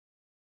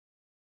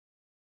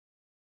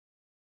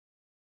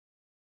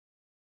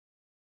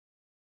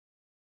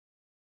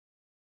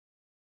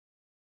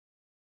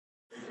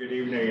Good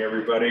evening,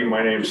 everybody.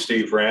 My name is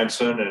Steve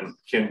Ranson, and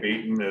Ken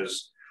Beaton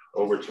is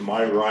over to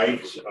my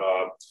right.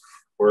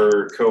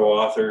 We're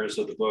co-authors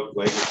of the book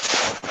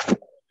Legacies,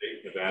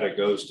 Nevada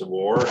Goes to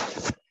War.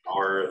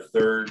 Our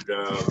third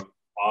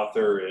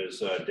author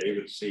is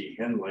David C.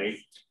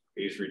 Henley.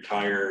 He's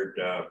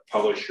retired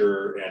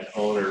publisher and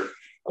owner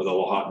of the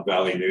Lahontan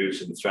Valley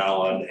News in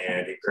Fallon,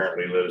 and he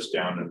currently lives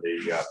down in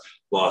the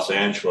Los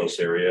Angeles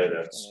area.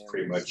 That's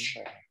pretty much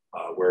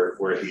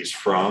where he's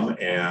from.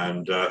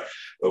 And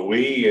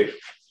we,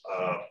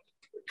 a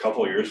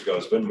couple of years ago,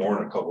 it's been more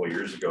than a couple of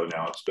years ago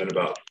now, it's been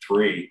about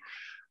 3,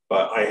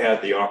 but I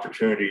had the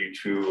opportunity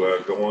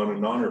to go on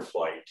an honor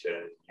flight,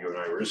 and you and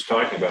I were just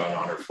talking about an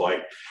honor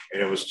flight,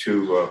 and it was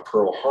to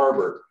Pearl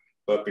Harbor.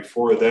 But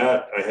before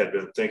that, I had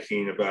been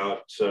thinking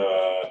about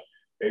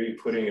maybe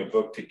putting a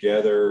book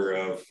together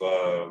of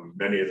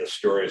many of the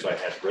stories I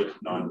had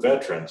written on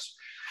veterans.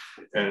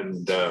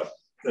 And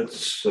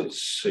let's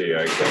see,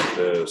 I got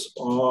this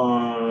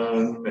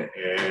on,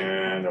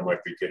 and I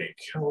might be getting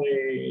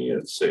Kelly.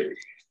 Let's see.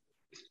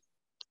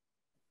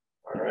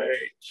 All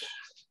right.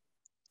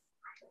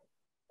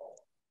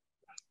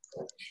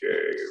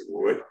 Okay,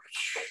 which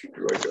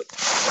do I go?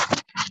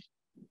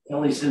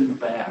 Kelly's in the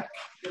back.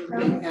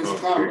 Kelly has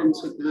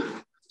problems with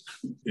that.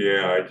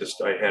 Yeah,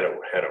 I had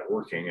it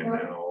working, and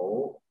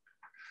now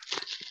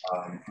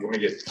you want to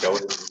get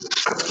Kelly.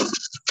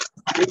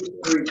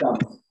 Here he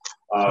comes.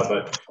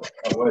 But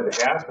what had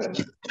happened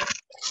is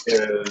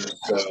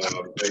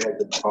they had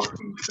been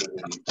talking to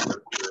the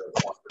director of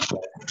North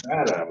Carson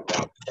St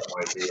about some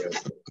idea of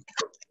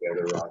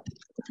together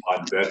on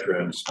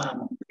veterans,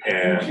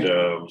 and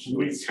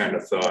we kind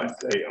of thought,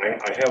 hey,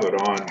 I have it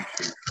on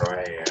to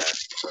try and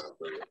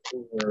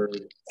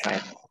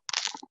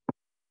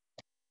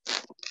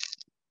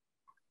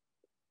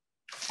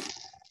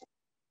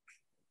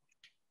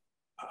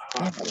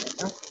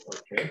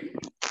okay,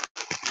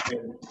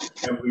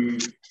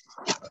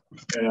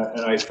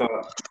 and I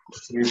thought,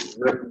 we've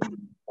written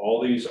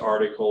all these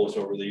articles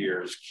over the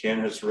years. Ken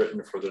has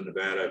written for the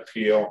Nevada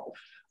Appeal.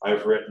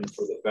 I've written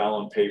for the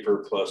Fallon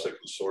paper, plus a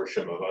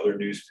consortium of other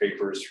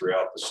newspapers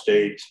throughout the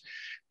state.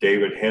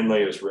 David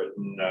Henley has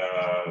written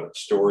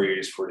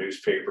stories for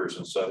newspapers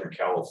in Southern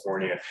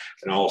California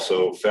and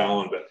also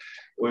Fallon. But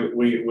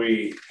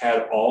we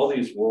had all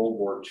these World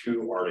War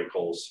II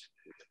articles.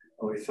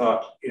 And we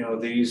thought, you know,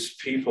 these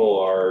people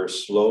are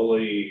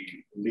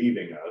slowly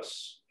leaving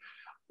us.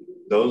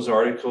 Those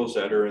articles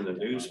that are in the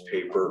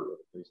newspaper,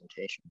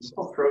 presentations.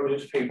 people throw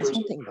newspapers,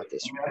 Something about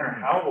this. no matter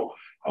how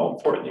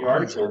important the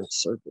article is,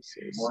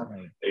 Services.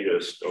 they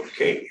just,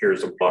 okay,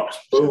 here's a box,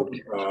 boom,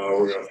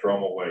 we're going to throw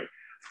them away.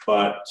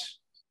 But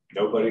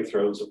nobody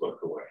throws a book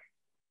away.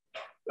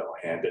 They'll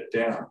hand it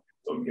down.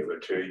 They'll give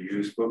it to a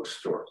used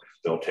bookstore.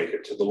 They'll take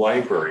it to the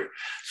library.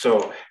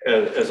 So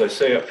as I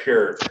say up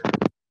here,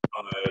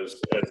 as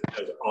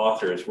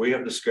authors, we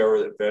have discovered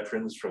that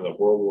veterans from the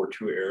World War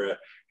II era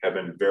have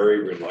been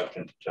very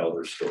reluctant to tell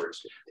their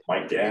stories.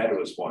 My dad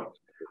was one.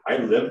 I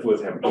lived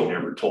with him. He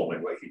never told me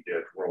what he did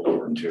in World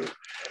War II,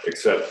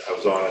 except I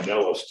was on an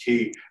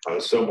LST. I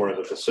was somewhere in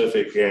the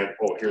Pacific, and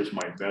oh, here's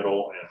my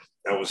medal, and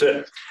that was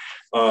it.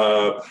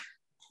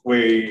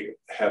 We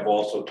have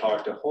also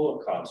talked to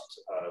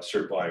Holocaust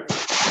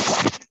survivors.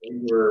 They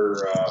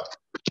were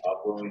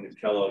willing to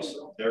tell us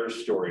their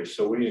stories,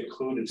 so we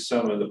included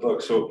some in the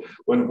book. So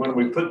when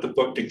we put the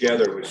book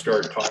together, we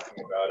started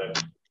talking about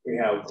it. We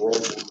have World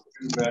War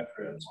II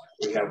veterans,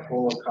 we have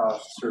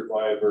Holocaust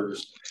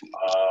survivors.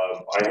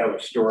 I have a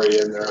story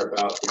in there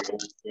about the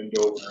old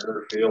Windover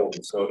airfield,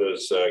 and so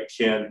does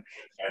Ken,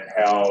 and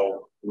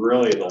how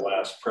really the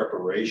last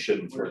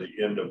preparation for the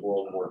end of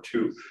World War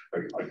II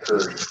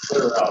occurred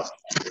clear out.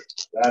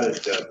 That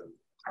is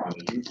on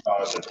the Utah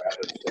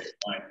Nevada state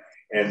line.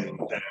 And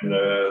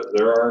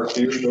there are a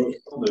few of those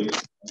buildings,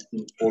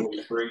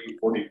 1943,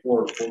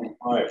 44,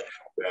 45,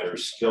 that are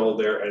still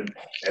there, and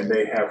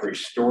they have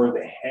restored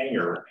the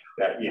hangar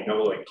that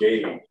Enola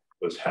Gay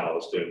was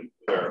housed in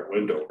there at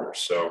Windover.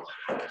 So,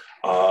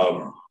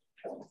 I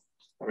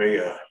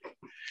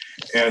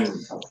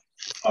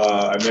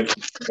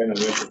mentioned Dave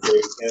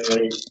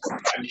Henley.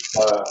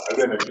 I've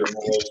been a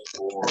journalist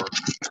for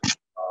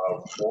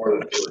more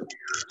than 30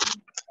 years.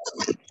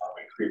 I've been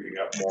creeping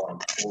up more on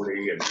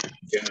 40, and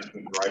Ken has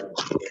been writing.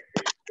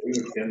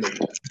 David Henley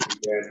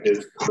began his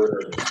career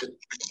in the 60s.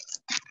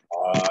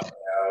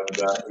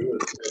 And he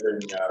was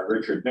visiting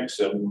Richard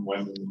Nixon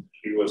when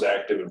he was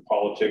active in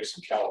politics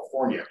in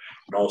California,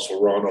 and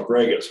also Ronald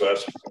Reagan. So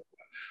that's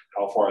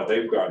how far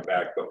they've gone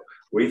back. But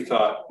we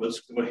thought, let's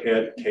go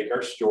ahead, take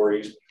our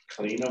stories,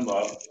 clean them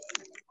up.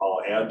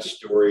 I'll add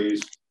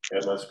stories,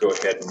 and let's go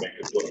ahead and make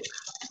a book.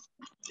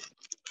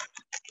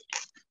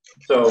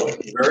 So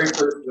the very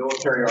first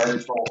military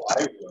article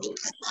I wrote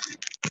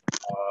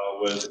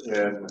was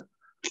in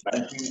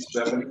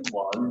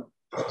 1971.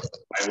 I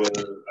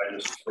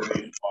just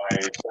finished my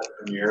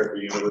freshman year at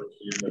the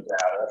University of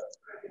Nevada.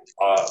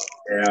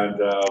 And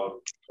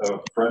a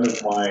friend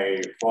of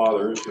my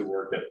father's who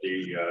worked at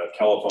the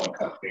telephone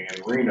company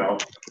in Reno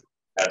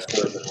had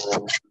served in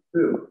World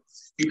War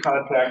II. he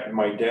contacted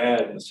my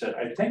dad and said,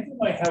 I think you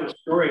might have a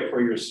story for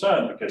your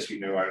son, because he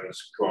knew I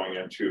was going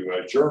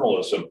into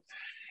journalism.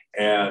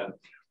 And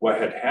what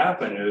had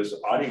happened is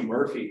Audie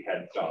Murphy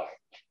had died.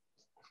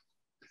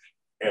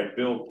 And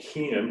Bill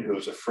Keenan, who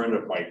was a friend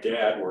of my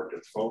dad, worked at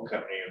the phone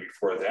company. And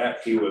before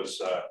that, he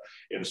was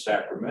in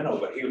Sacramento,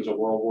 but he was a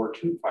World War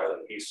II pilot.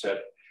 He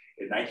said,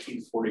 in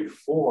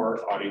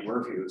 1944, Audie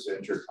Murphy was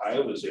injured. I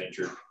was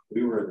injured.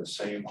 We were in the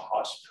same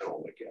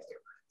hospital together.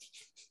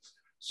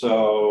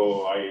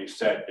 So I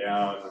sat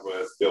down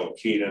with Bill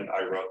Keenan.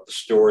 I wrote the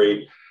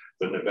story.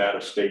 The Nevada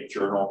State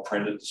Journal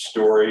printed the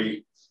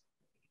story.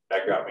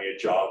 That got me a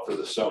job for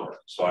the summer.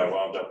 So I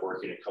wound up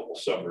working a couple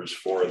summers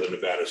for the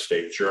Nevada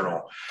State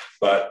Journal.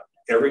 But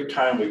every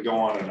time we go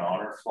on an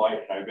honor flight,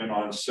 and I've been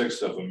on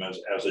 6 of them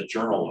as a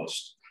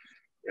journalist,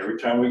 every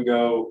time we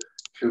go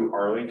to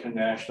Arlington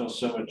National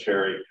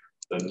Cemetery,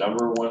 the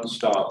 #1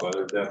 stop,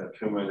 other than the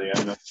Tomb of the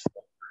Unknown,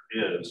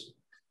 is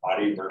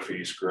Audie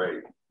Murphy's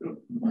grave.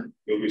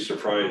 You'll be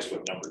surprised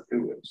what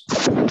 #2 is.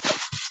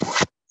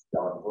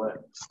 John Glenn.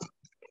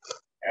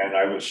 And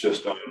I was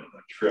just on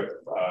a trip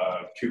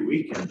 2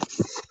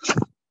 weekends,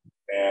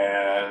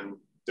 and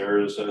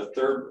there's a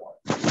third one,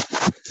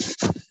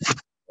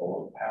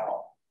 Colin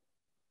Powell.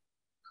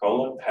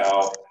 Colin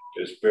Powell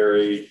is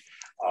buried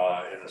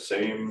in the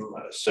same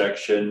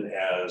section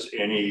as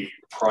any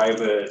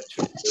private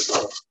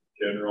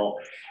general.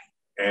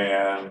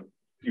 And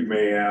you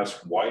may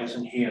ask, why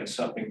isn't he in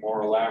something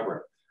more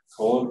elaborate?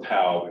 Colin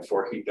Powell,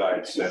 before he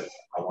died, said,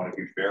 I want to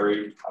be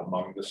buried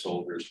among the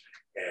soldiers,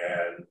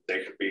 and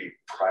they could be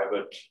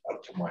private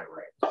up to my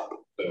rank.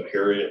 So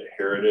here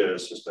it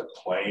is, just a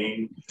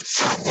plain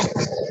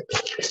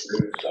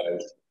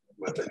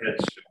with a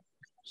headstone.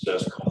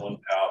 Says Colin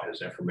Powell,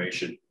 his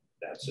information,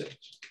 that's it.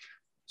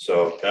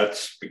 So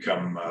that's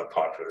become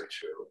popular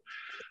too.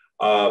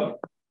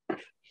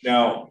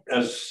 Now,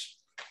 as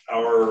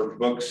our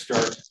book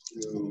starts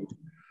to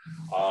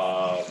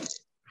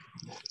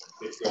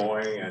get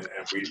going and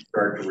we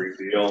start to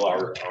reveal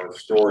our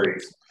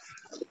stories,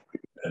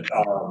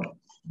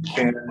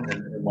 Ken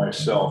and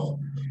myself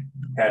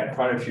had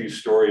quite a few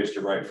stories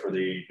to write for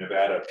the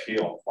Nevada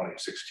Appeal in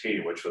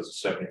 2016, which was the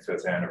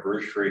 75th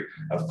anniversary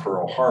of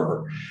Pearl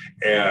Harbor.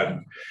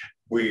 And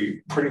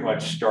we pretty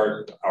much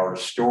start our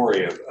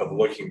story of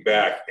looking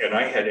back. And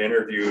I had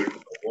interviewed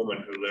a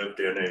woman who lived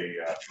in a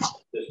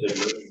assisted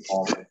living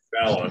home in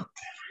Fallon,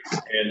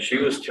 and she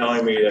was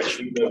telling me that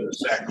she lived in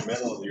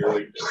Sacramento in the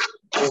early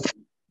days.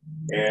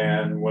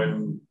 And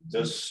when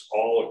this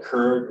all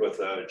occurred with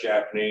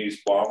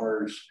Japanese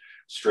bombers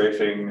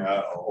strafing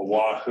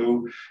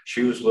Oahu,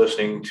 she was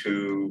listening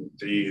to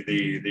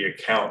the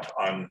account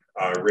on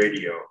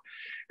radio.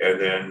 And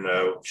then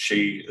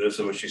this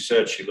is what she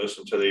said. She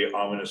listened to the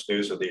ominous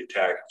news of the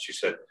attack. She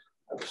said,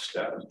 I was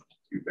stunned,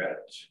 you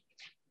bet.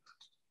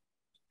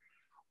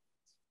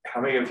 How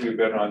many of you have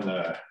been on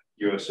the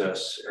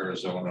USS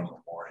Arizona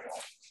Memorial?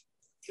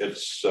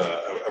 It's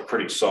a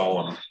pretty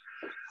solemn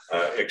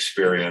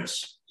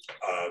experience.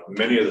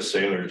 Many of the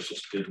sailors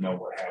just didn't know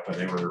what happened.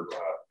 They were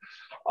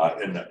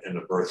in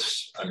the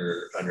berths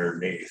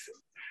underneath.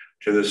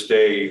 To this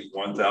day,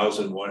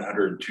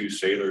 1,102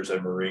 sailors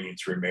and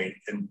Marines remain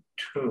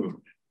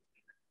entombed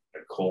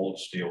in cold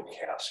steel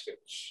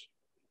caskets.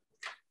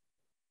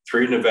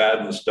 3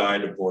 Nevadans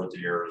died aboard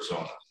the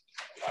Arizona.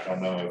 I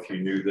don't know if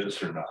you knew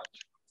this or not.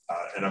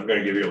 And I'm going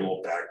to give you a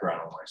little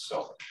background on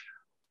myself.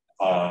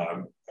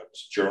 I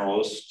was a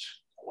journalist,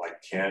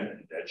 like Ken,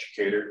 an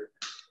educator.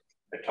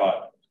 I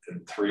taught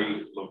in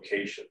 3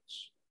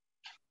 locations: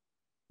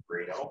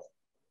 Reno,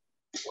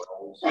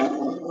 Wells,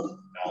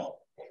 Allen.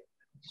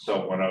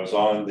 So when I was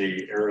on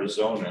the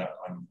Arizona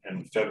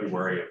in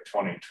February of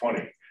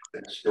 2020,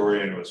 the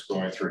historian was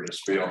going through his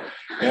spiel,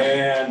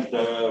 and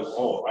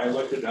I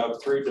looked it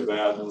up, 3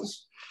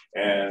 Nevadans,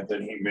 and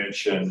then he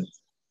mentioned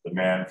the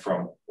man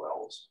from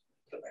Wells,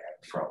 the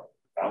man from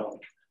Allen,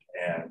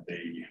 and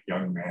the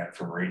young man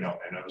from Reno.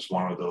 And it was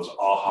one of those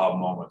aha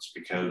moments,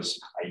 because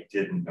I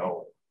didn't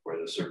know where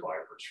the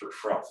survivors were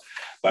from.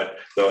 But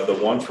the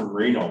one from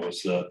Reno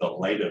was the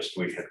latest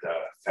we had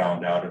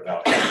found out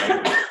about. His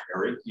name was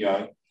Eric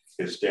Young.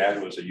 His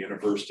dad was a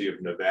University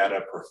of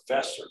Nevada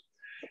professor.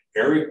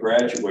 Eric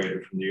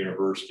graduated from the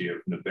University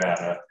of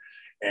Nevada,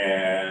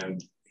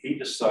 and he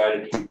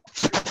decided he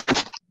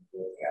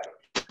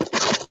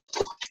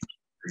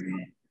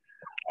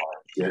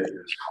did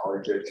his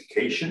college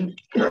education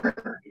in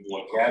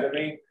the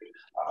academy,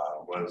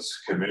 was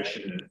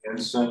commissioned an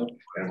ensign,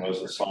 and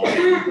was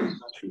assigned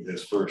to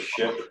his first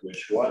ship,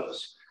 which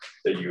was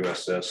the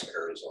USS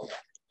Arizona.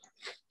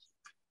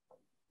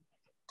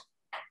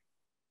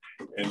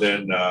 And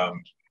then,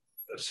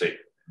 let's see,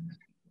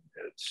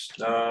 it's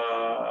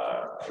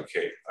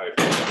okay. I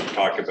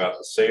talked about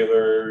the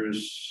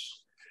sailors.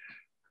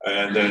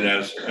 And then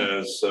as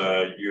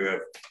you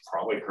have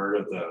probably heard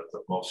of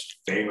the most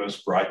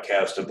famous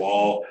broadcast of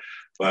all,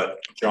 but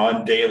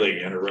John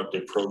Daly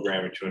interrupted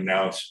programming to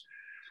announce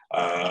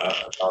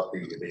about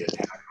the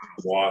attack on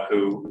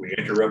Oahu. We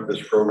interrupt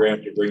this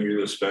program to bring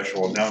you this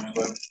special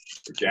announcement.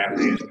 The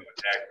Japanese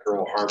attacked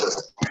Pearl Harbor,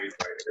 Hawaii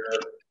by air.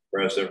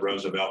 President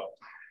Roosevelt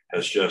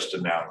has just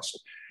announced.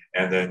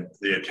 And then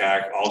the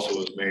attack also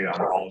was made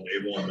on all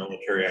naval and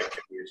military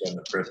activities on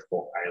the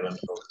principal island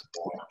of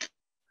Guam.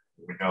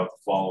 We know the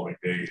following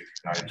day, the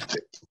United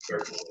States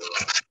declared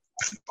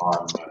war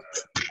on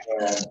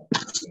Japan,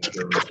 the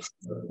Germans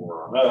declared war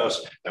on us,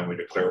 and we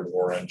declared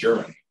war on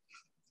Germany.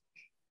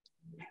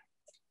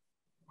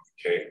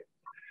 Okay.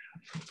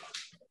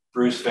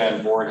 Bruce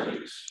Van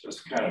Voorhees.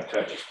 This kind of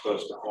touches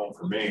close to home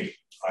for me.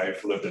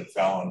 I've lived in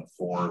Fallon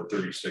for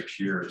 36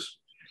 years.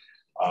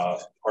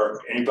 Are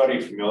anybody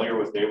familiar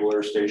with Naval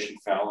Air Station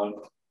Fallon?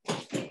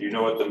 Do you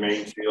know what the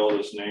main field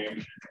is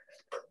named?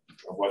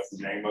 Or what the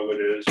name of it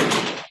is?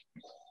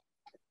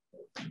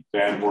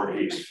 Van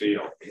Voorhees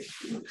Field.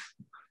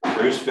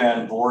 Bruce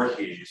Van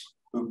Voorhees,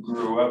 who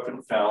grew up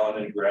in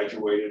Fallon and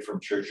graduated from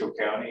Churchill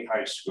County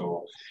High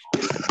School,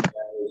 is the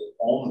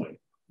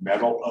only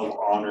Medal of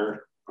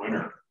Honor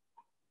winner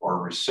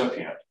or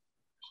recipient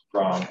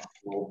from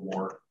World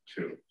War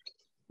II.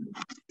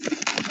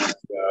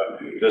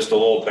 Just a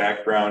little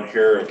background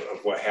here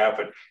of what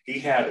happened. He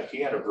had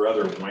a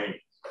brother, Wayne.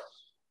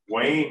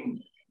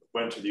 Wayne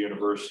went to the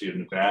University of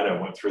Nevada,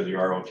 went through the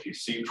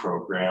ROTC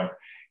program,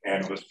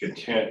 and was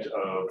content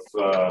of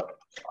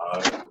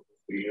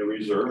being a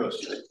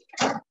reservist.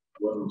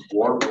 When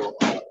war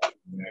broke out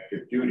in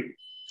active duty,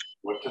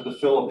 went to the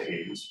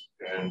Philippines,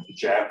 and the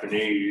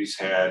Japanese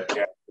had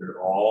captured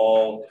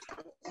all,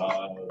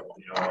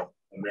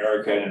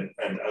 American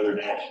and other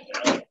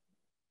nationalities,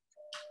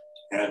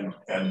 and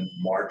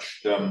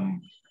marched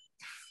them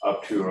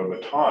up to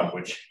Baton,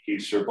 which he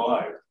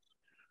survived.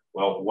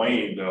 Well,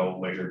 Wayne, though,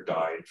 later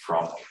died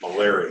from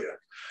malaria.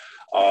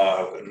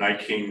 In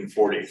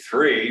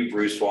 1943,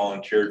 Bruce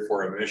volunteered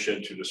for a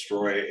mission to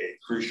destroy a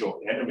crucial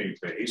enemy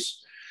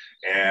base,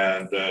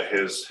 and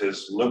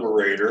his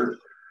liberator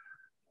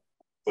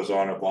was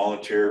on a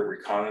volunteer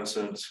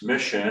reconnaissance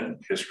mission.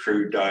 His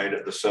crew died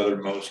at the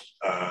southernmost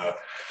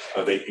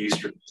of the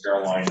Eastern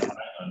Carolina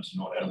Islands.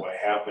 And what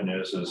happened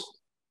is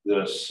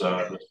this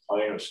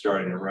plane was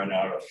starting to run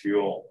out of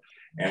fuel,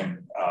 and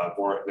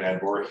Van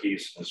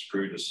Voorhees and his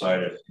crew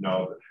decided,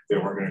 no, they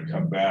weren't going to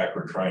come back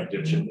or try and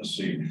ditch it in the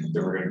sea. They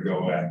were going to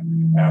go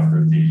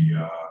after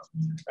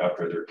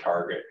their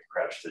target and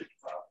crash the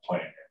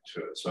plane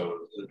into it.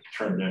 So it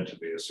turned into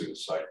be a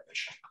suicide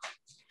mission.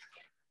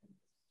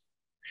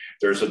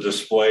 There's a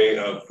display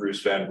of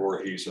Bruce Van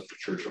Voorhees at the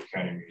Churchill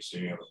County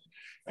Museum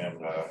and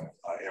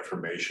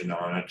information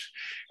on it.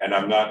 And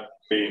I'm not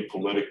being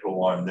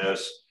political on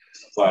this,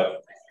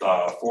 but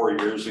 4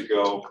 years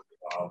ago,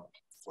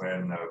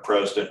 when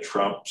President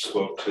Trump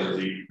spoke to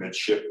the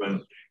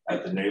midshipmen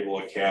at the Naval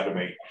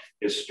Academy,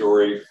 his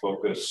story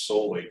focused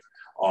solely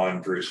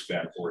on Bruce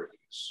Van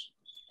Voorhees.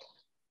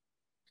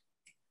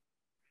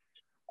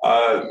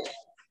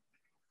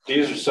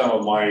 These are some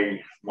of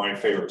my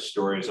favorite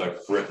stories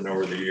I've written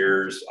over the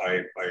years.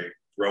 I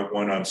wrote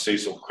one on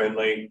Cecil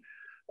Quinley,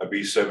 a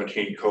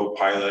B-17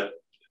 co-pilot,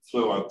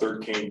 flew on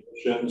 13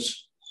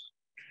 missions,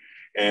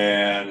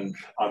 and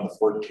on the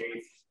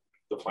 14th,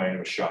 the plane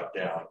was shot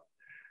down.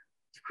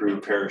 The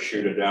crew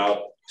parachuted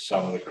out.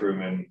 Some of the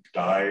crewmen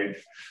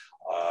died.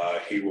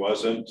 He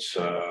wasn't.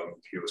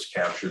 He was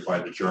captured by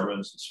the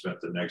Germans and spent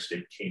the next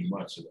 18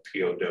 months in the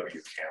POW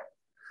camp.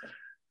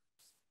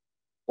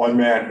 One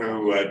man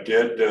who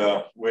did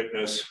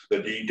witness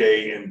the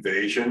D-Day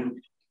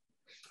invasion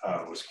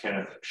was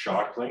Kenneth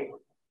Shockley,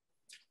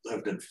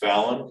 lived in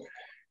Fallon.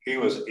 He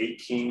was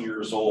 18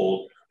 years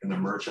old in the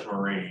Merchant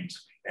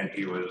Marines, and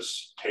he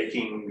was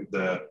taking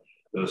the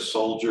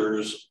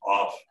soldiers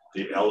off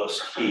the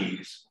Ellis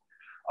Keys,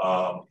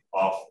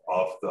 off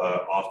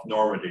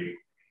Normandy,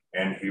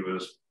 and he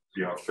was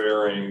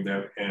ferrying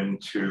them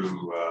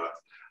into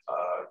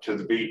to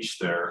the beach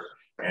there.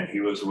 And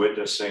he was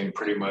witnessing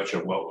pretty much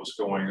of what was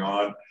going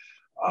on.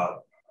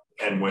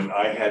 And when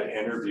I had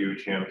interviewed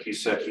him, he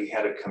said he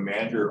had a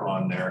commander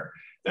on there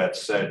that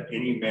said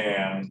any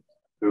man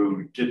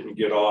who didn't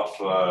get off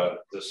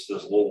this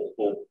little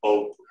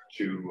boat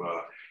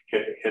to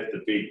hit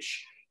the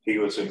beach, he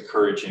was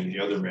encouraging the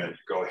other men to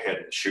go ahead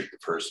and shoot the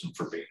person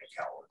for being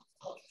a coward.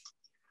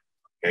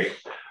 Okay,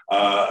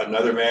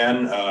 another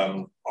man,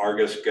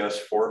 Argus Gus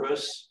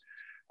Forbes,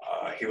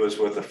 he was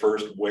with the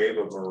first wave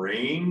of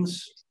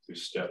Marines who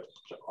stepped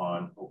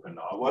on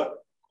Okinawa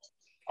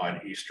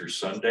on Easter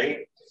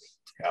Sunday,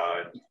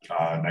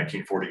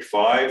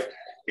 1945.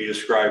 He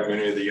described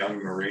many of the young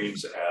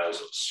Marines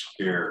as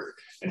scared,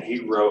 and he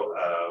wrote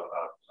a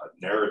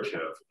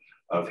narrative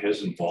of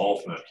his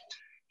involvement.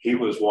 He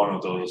was one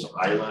of those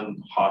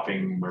island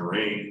hopping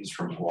Marines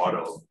from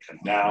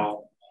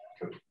Guadalcanal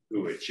to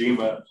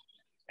Uejima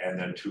and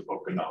then to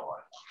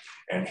Okinawa.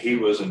 And he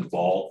was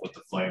involved with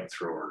the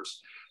flamethrowers.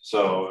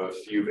 So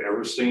if you've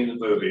ever seen the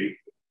movie,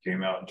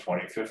 came out in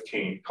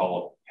 2015,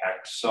 called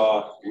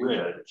Hacksaw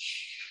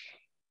Ridge,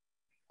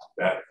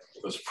 that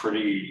was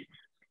pretty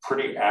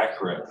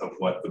accurate of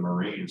what the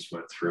Marines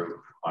went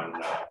through on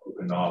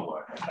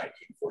Okinawa in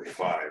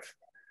 1945.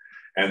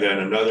 And then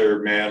another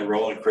man,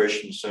 Roland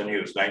Christensen, he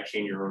was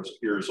 19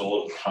 years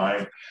old at the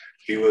time.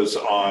 He was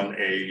on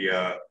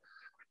a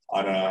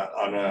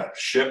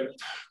ship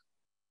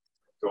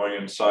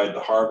going inside the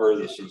harbor.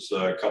 This is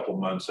a couple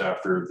months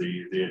after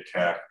the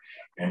attack,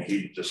 and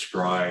he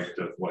described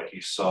what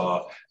he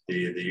saw: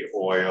 the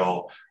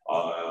oil,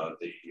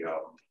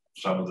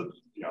 some of the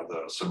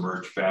the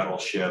submerged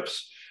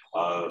battleships.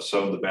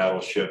 Some of the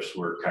battleships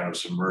were kind of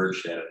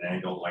submerged at an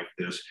angle like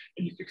this,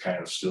 and you could kind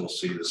of still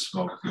see the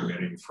smoke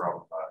emitting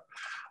from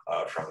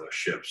the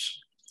ships.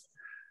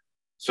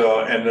 So,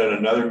 and then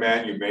another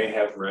man you may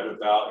have read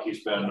about,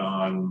 he's been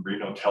on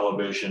Reno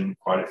television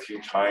quite a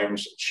few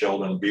times,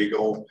 Sheldon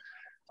Beagle,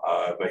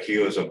 but he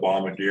was a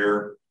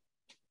bombardier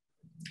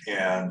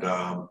and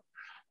on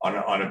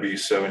a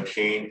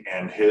B-17,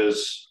 and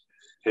his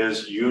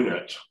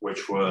unit,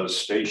 which was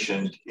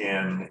stationed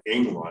in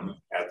England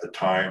at the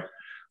time,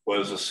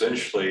 was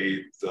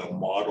essentially the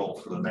model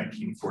for the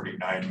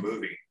 1949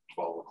 movie,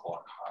 12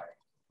 O'Clock High.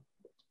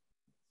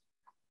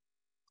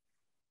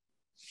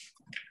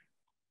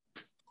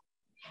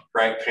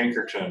 Frank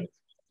Pinkerton,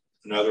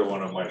 another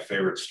one of my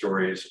favorite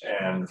stories,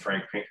 and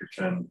Frank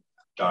Pinkerton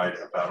died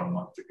about a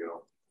month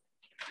ago.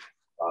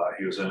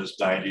 He was in his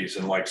 90s,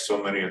 and like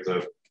so many of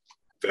the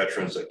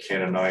veterans that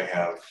Ken and I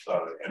have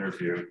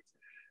interviewed,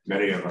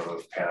 many of them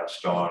have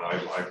passed on.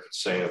 I could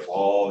say of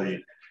all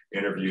the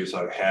interviews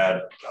I've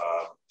had,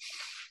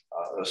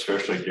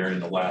 especially during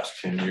the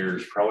last 10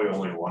 years, probably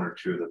only one or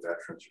two of the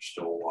veterans are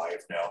still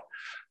alive now.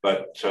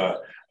 But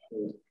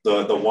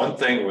the one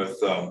thing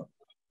with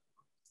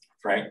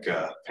Frank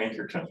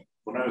Pinkerton,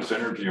 when I was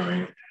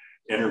interviewing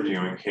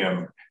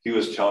him, he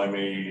was telling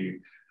me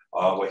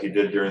what he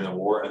did during the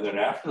war. And then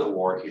after the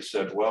war, he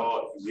said,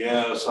 well,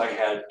 yes, I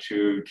had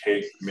to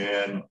take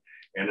men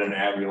in an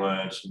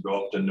ambulance and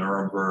go up to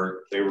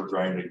Nuremberg. They were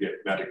going to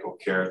get medical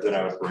care. Then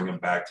I would bring them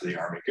back to the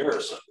Army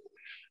garrison.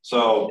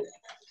 So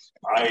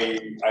I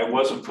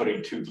wasn't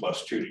putting 2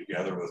 + 2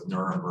 together with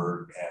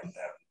Nuremberg and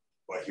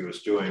what he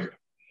was doing.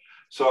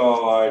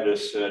 So I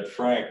just said,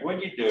 Frank, what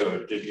did you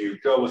do? Did you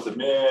go with the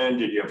men?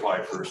 Did you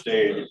apply first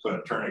aid? Did you put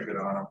a tourniquet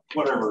on them?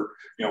 Whatever,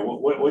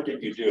 what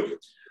did you do?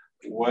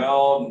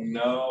 Well,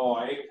 no,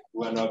 I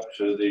went up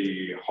to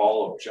the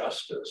Hall of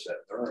Justice at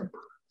Nuremberg.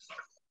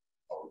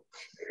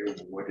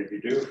 Okay, what did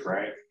you do,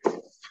 Frank?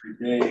 Every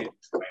day,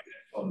 my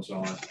headphones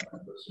on, I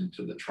listened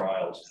to the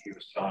trials. He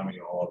was telling me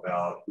all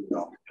about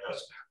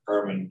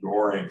Hermann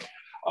Göring,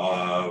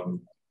 I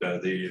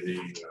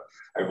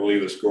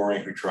believe it was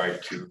Göring who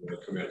tried to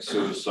commit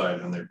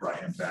suicide, and they brought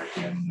him back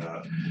in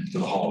to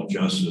the Hall of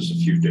Justice a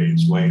few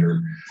days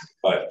later.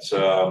 But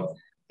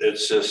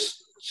it's just,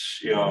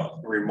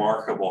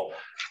 remarkable.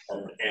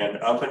 And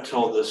up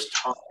until this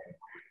time,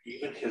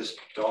 even his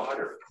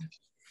daughter,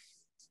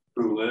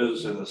 who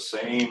lives in the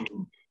same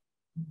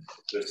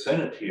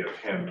vicinity of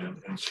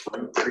him in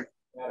Spring Creek,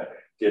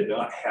 did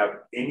not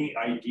have any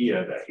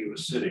idea that he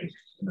was sitting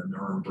in the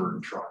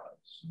Nuremberg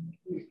trials.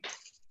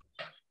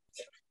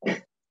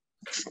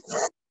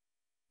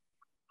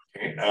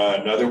 Okay,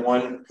 another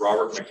one,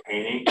 Robert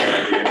McHaney.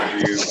 I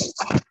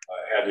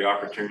had the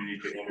opportunity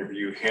to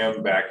interview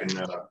him back in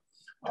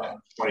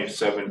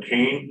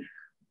 2017,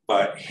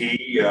 but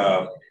he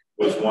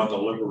was one of the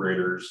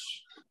liberators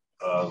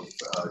of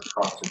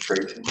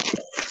concentration.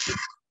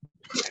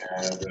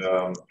 And,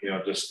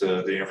 just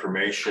the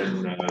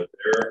information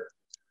there.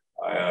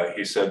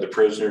 He said the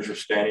prisoners were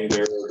standing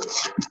there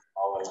with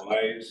all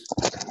eyes.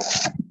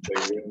 They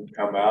wouldn't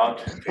come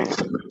out and take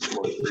them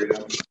for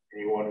freedom.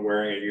 Anyone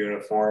wearing a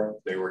uniform,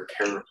 they were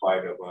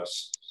terrified of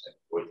us and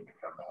wouldn't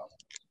come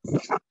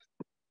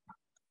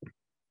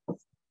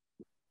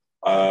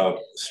out.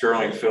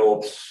 Sterling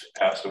Phillips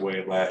passed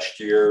away last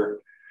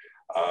year,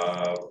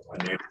 a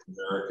Native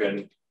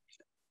American.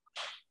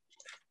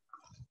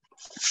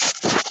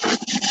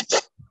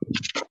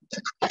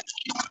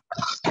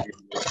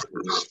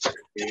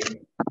 He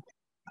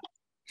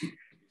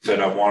said,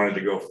 I wanted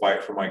to go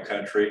fight for my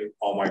country.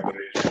 All my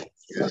buddies.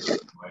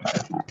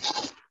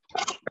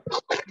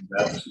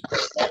 That's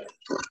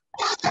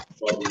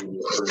what we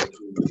refer to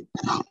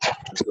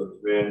as those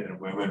men and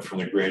women from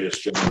the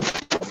greatest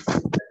generation.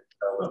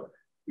 Tell them,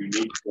 you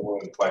need to go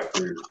and fight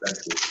for your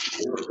country.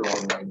 They were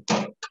going on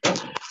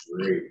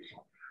great.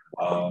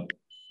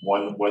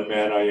 One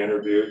man I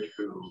interviewed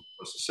who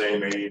was the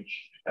same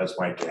age as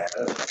my dad.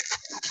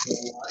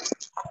 He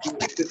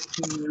was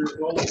 15 years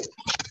old.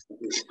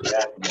 His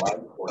dad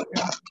lied for him.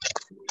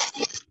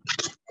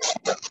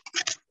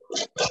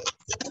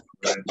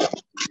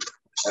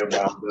 And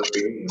wound up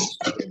being in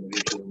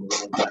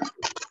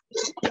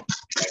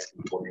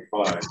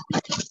 1945.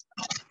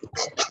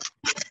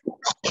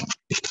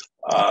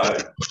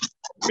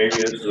 Maybe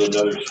this is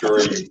another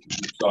story you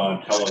saw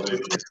on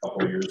television a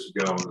couple of years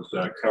ago. It was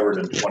covered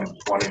in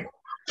 2020.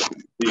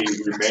 The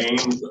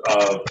remains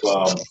of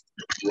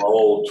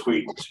Raoul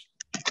Tweet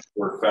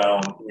were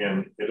found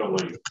in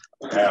Italy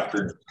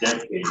after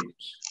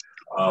decades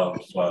of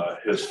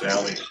his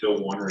family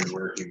still wondering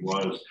where he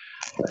was.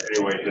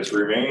 Anyway, his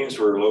remains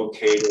were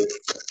located.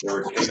 They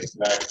were taken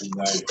back to the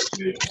United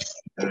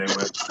States, and they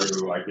went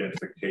through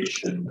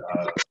identification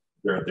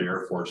there at the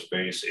Air Force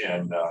Base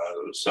in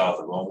south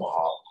of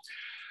Omaha.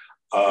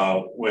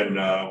 When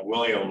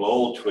William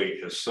Lowell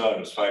Tweed, his son,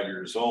 was 5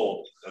 years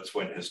old, that's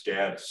when his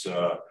dad's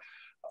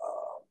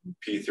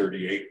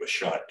P-38 was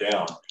shot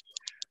down.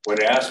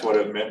 When asked what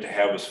it meant to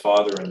have his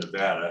father in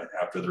Nevada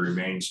after the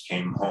remains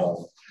came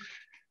home,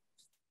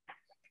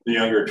 the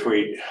younger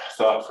Tweed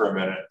thought for a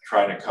minute,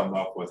 trying to come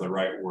up with the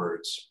right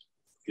words.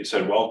 He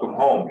said, "Welcome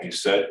home," he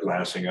said,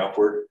 glancing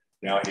upward.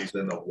 Now he's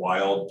in the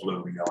wild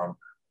blue yonder.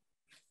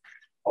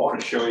 I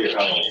want to show you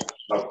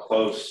how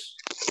close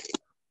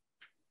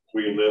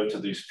we live to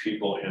these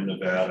people in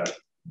Nevada.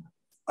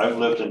 I've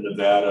lived in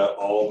Nevada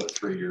all but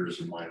 3 years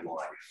of my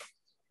life.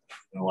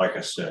 And like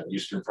I said,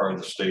 eastern part of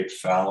the state,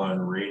 Fallon,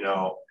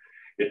 Reno.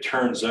 It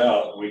turns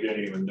out, we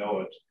didn't even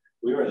know it,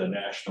 we were the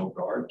National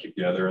Guard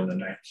together in the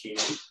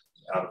 1980s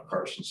out of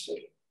Carson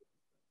City.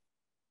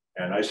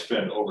 And I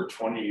spent over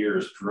 20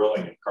 years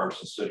drilling in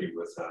Carson City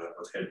with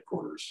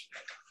headquarters.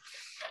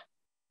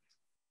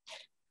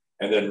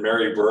 And then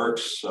Mary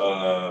Burks,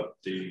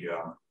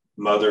 the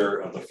mother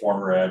of the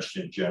former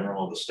Adjutant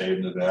General of the state of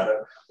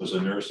Nevada, was a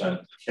nurse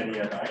on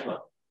Tinian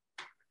Island.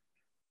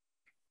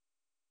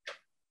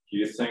 Do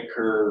you think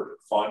her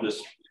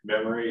fondest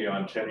memory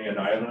on Tinian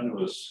Island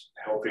was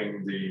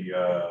helping the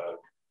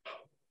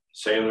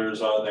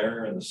sailors on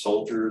there and the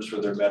soldiers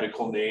with their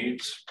medical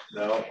needs?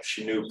 No,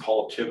 she knew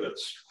Paul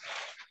Tibbets.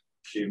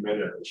 She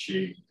admitted that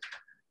she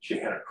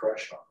had a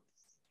crush on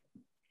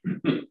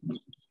him.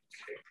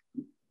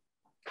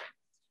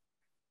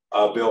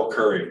 Bill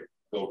Curry.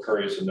 Bill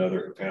Curry is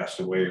another who passed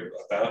away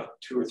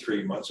about 2 or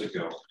 3 months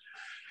ago.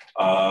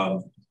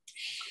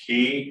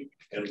 He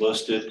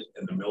enlisted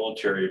in the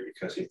military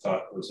because he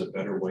thought it was a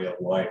better way of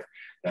life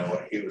than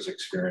what he was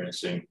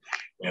experiencing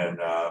in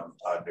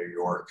New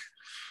York.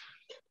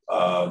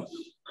 One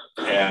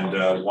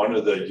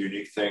of the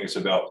unique things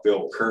about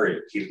Bill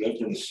Curry, he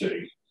lived in the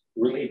city,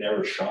 really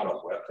never shot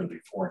a weapon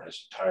before in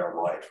his entire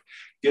life,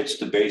 gets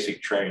the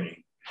basic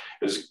training,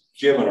 is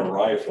given a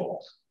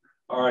rifle.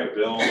 All right,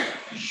 Bill,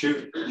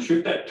 shoot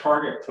that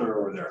target clear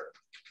over there.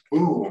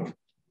 Boom,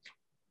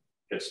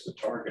 hits the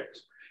target.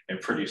 And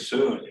pretty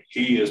soon,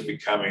 he is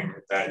becoming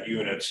that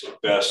unit's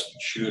best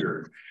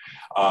shooter.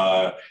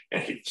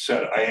 And he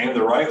said, "I aimed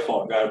the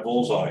rifle and got a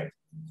bullseye."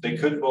 They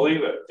couldn't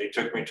believe it. They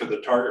took me to the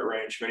target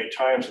range many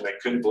times and they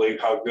couldn't believe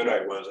how good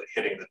I was at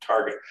hitting the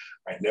target.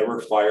 I never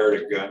fired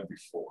a gun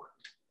before.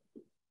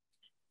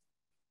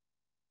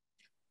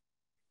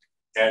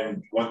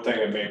 And one thing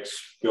that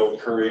makes Bill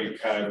Curry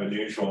kind of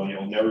unusual, and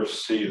you'll never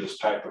see this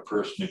type of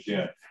person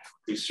again,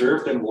 he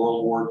served in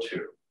World War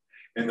II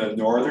in the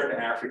Northern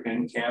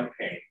African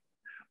campaign,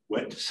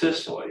 went to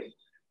Sicily,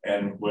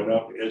 and went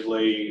up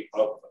Italy,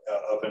 up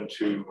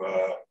into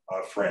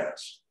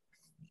France.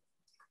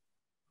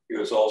 He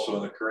was also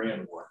in the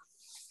Korean War.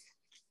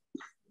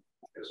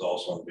 He was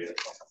also in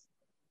Vietnam.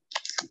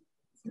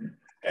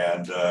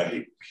 And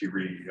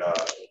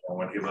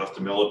when he left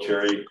the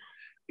military,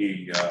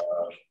 he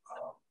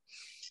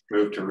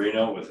moved to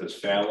Reno with his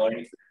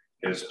family.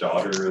 His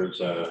daughter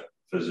is a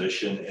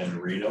physician in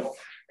Reno,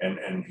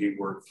 and he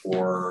worked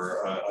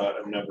for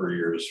a number of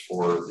years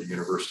for the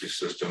university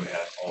system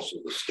and also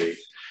the state.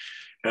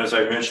 And as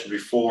I mentioned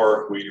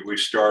before, we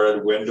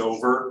started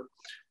Wendover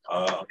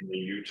on the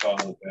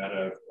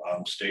Utah-Nevada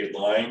state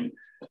line.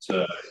 It's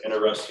an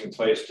interesting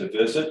place to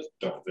visit.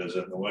 Don't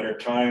visit in the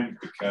wintertime,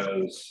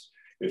 because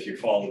if you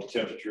follow the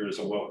temperatures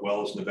of what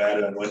Wells,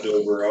 Nevada and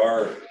Wendover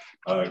are,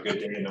 a good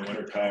day in the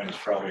wintertime is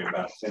probably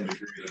about 10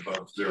 degrees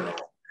above zero.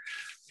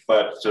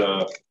 But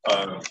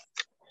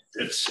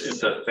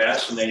it's a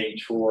fascinating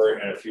tour,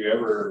 and if you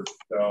ever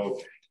go,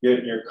 get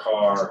in your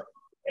car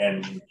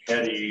and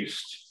head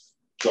east,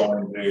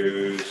 going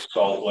to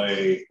Salt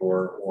Lake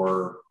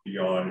or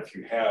beyond, if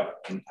you have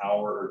an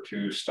hour or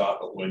two,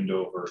 stop at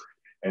Wendover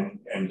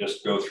and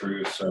just go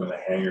through some of the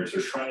hangars.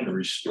 They're trying to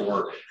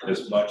restore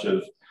as much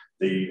of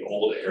the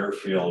old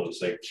airfield as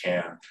they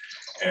can.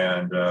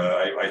 And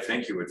I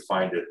think you would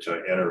find it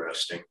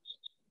interesting.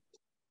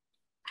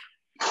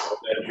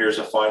 And here's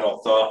a final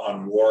thought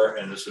on war,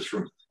 and this is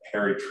from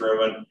Harry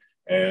Truman,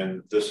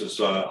 and this is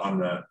on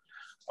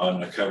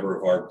the cover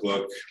of our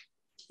book.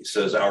 He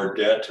says, "Our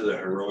debt to the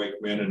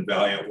heroic men and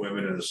valiant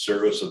women in the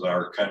service of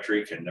our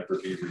country can never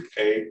be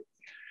repaid.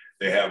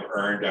 They have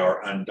earned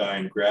our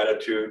undying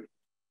gratitude.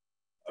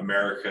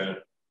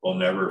 America will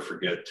never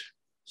forget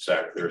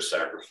their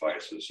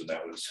sacrifices." And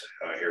that was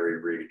Harry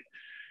Reid.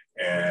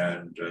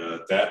 And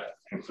that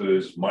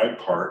concludes my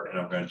part, and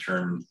I'm going to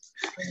turn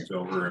things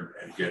over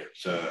and get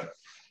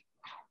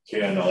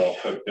Ken all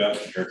hooked up.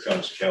 And here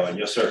comes Kelly.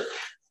 Yes, sir.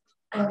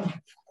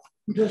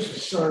 This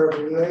is sort of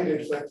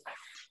related, but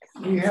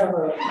we have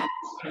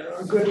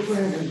a good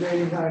friend who's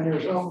 89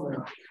 years old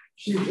now.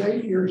 She was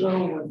 8 years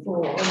old when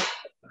full of heart.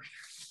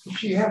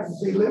 She happened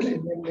to be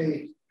living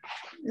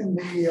in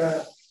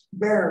the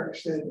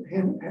barracks that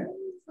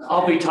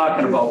I'll be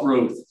talking about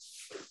Ruth.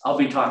 I'll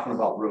be talking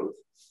about Ruth.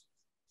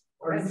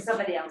 Or is it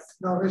somebody else?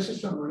 No, this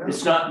is someone else.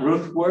 It's not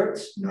Ruth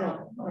Wertz?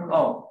 No.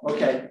 Oh,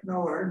 okay.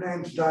 No, her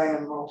name's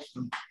Diane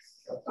Molson.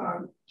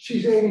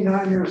 She's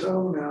 89 years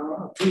old now,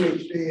 a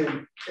PhD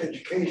in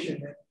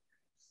education,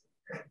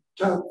 and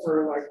taught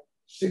for like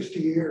 60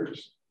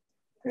 years.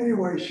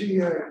 Anyway,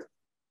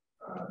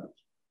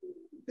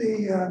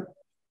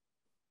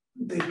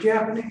 the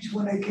Japanese,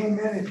 when they came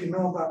in, if you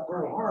know about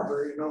Pearl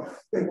Harbor, you know,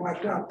 they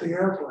wiped out the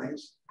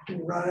airplanes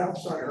right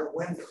outside her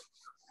window,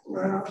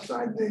 right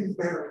outside the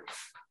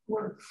barracks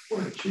where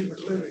she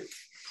was living.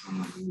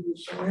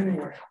 So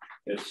anyway.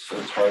 It's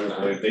hard to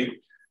believe.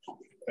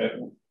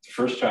 The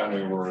first time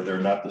we were there,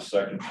 not the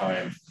second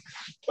time,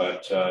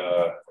 but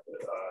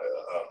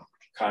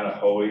kind of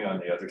Hoey on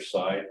the other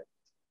side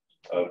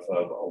of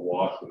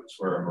Oahu. It's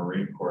where a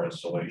Marine Corps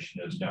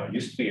installation is now. It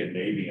used to be a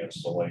Navy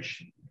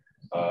installation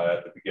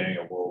at the beginning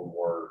of World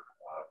War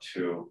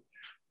II,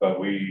 but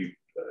we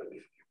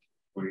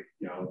you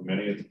know,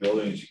 many of the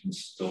buildings you can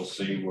still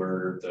see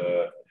where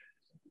the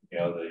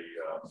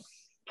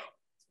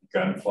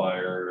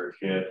gunfire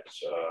hit.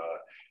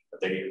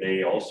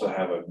 They also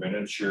have a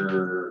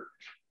miniature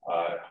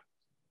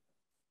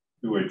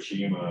Iwo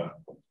Jima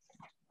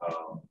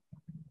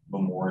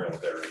memorial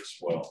there as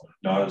well.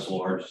 Not as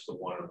large as the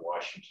one in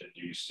Washington,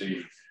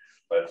 D.C.,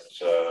 but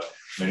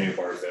many of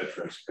our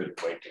veterans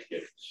couldn't wait to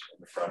get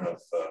in front of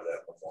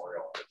that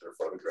memorial and get their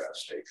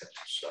photographs taken.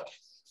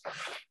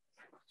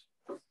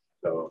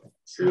 So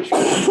here's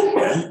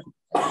again.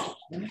 All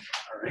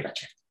right.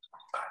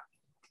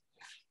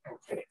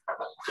 Okay.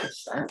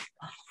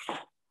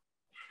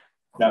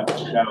 Now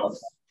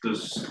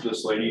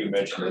this lady you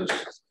mentioned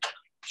is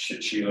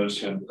she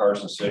lives in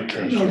Carson City.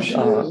 No, she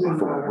lives in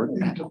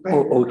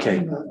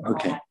Topeka.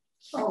 Okay.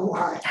 Oh,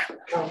 hi,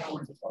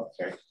 California.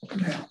 Okay.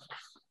 Now,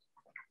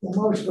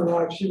 well, most of her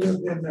life she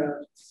lived in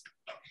the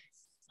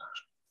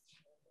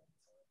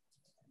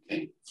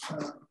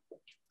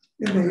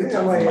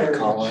LA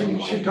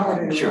area. She taught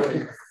in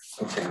LA.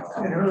 Okay.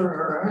 And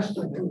her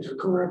husband, who was a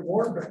career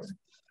war veteran,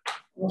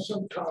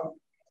 also taught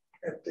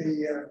at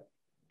the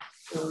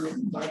for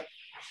about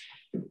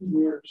 50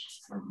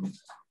 years.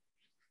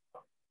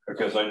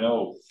 Because I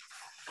know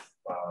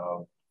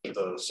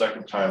the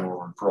second time we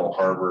were in Pearl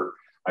Harbor,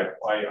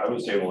 I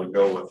was able to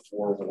go with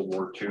 4 World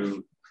War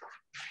II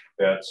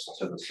vets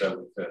to the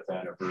 75th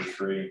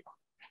anniversary,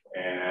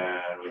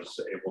 and was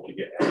able to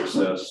get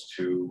access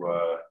to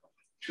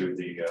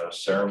the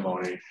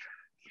ceremony.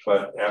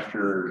 But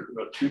after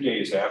 2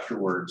 days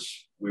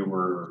afterwards, we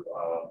were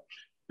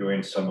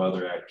doing some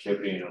other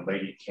activity, and a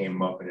lady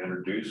came up and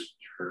introduced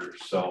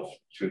herself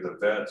to the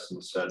vets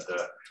and said,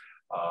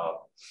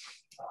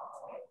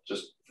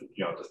 just,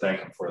 you know, to thank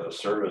them for the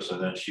service. And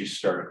then she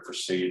started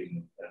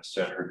proceeding and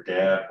said her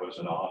dad was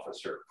an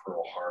officer at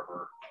Pearl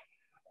Harbor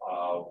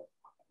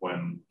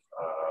when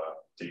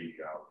the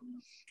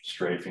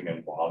strafing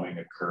and bombing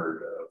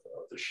occurred of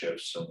the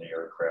ships and the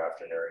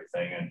aircraft and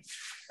everything.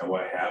 And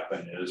what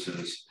happened is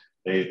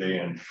they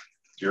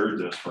endured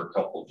this for a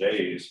couple of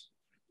days.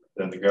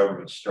 Then the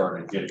government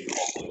started getting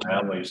all the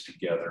families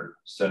together,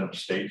 sent them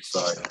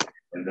stateside,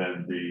 and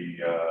then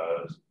the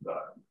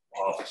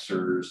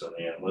officers and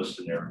the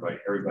enlisted and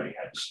everybody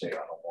had to stay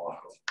on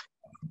Oahu.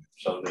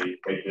 So they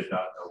did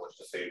not know what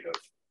the fate of,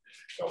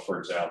 you know, for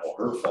example,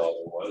 her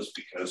father was,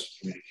 because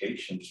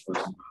communications was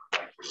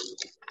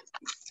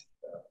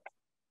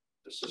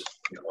this is,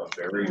 you know, a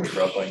very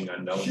troubling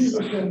unknown. She was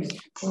in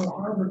Pearl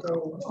Harbor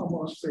though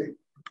almost the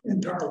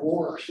entire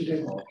war. She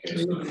didn't.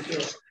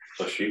 Okay,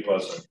 so she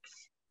wasn't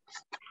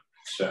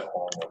sent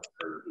home with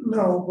her.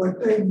 No,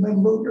 but they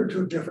moved her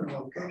to a different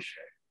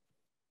location.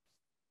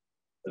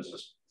 This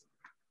is.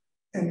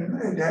 And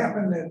it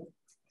happened that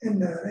in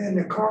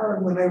the car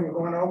when they were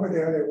going over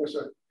there was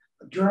a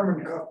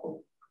German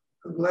couple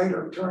who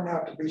later turned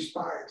out to be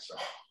spies. So,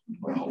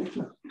 well,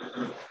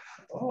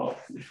 oh,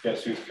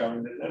 guess who's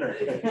coming to dinner?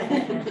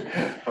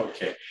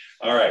 Okay,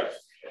 all right,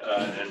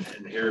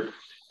 and here's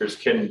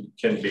Ken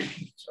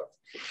Beaton. So.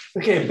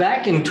 Okay,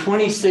 back in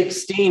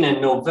 2016 in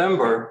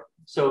November,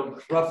 so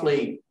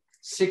roughly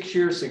 6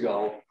 years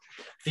ago,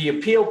 the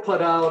appeal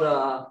put out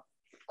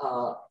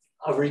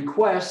a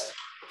request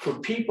for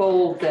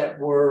people that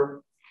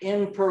were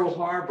in Pearl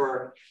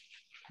Harbor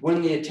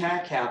when the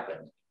attack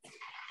happened.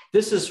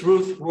 This is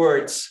Ruth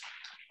Wertz.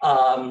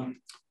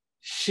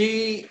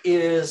 She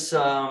is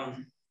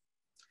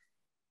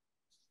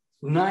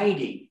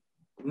 90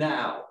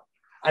 now.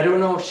 I don't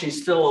know if she's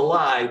still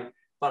alive,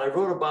 but I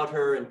wrote about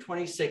her in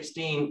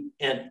 2016,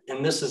 and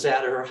this is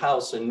at her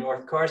house in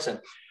North Carson.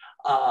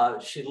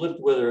 She lived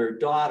with her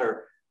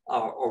daughter,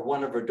 or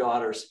one of her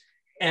daughters,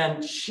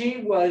 and she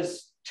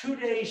was 2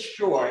 days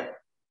short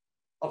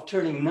of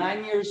turning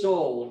 9 years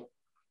old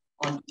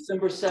on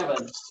December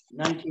 7th,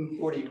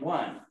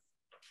 1941.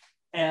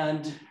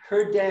 And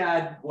her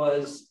dad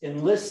was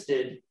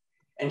enlisted,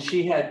 and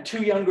she had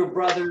 2 younger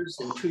brothers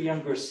and 2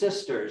 younger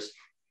sisters.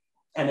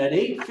 And at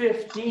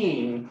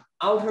 8:15,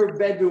 out her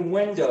bedroom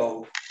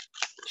window,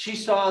 she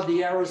saw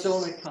the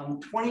Arizona come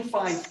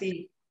 25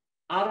 feet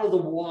out of the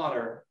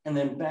water and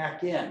then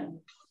back in.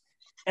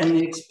 And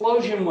the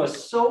explosion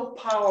was so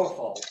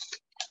powerful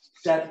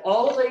that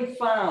all they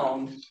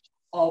found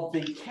of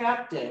the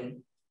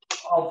captain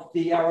of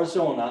the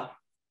Arizona,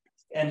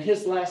 and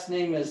his last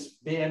name is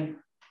Van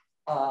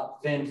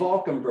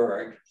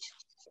Valkenburg,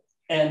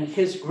 and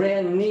his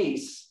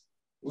grandniece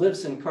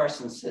lives in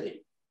Carson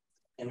City,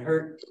 and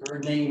her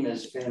name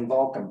is Van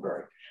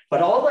Valkenburg.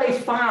 But all they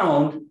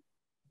found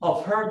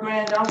of her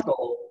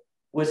granduncle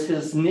was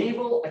his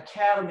Naval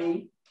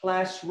Academy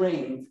class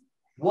ring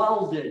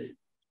welded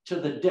to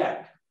the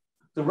deck.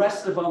 The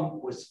rest of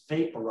them was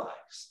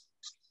vaporized,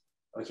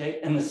 okay?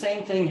 And the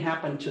same thing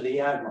happened to the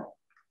admiral.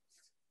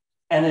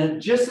 And then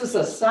just as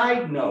a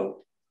side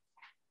note,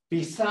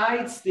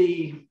 besides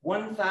the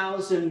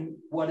 1,000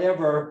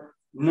 whatever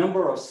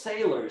number of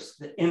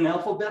sailors in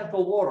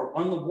alphabetical order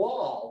on the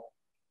wall,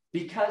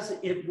 because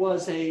it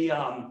was a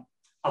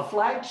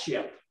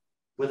flagship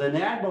with an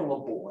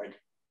admiral aboard,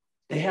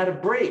 they had a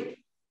brig.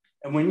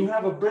 And when you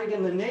have a brig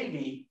in the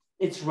Navy,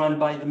 it's run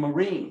by the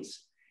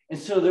Marines. And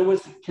so there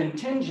was a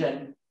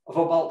contingent of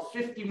about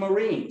 50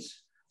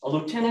 Marines, a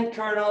lieutenant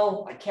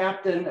colonel, a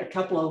captain, a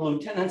couple of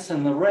lieutenants,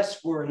 and the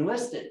rest were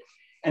enlisted.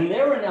 And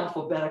they're in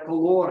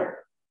alphabetical order.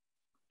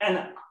 And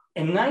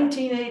in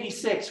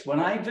 1986, when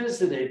I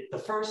visited the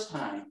first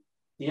time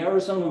the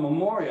Arizona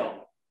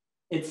Memorial,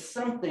 it's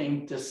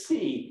something to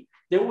see.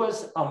 There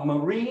was a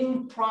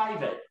Marine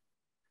private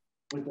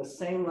with the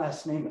same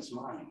last name as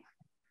mine.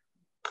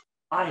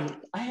 I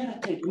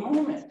had to take a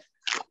moment.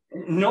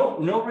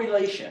 No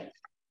relation,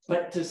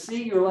 but to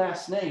see your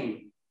last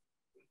name,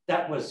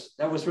 that was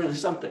really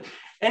something.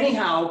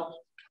 Anyhow,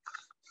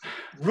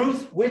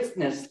 Ruth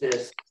witnessed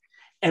this,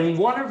 and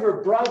one of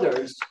her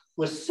brothers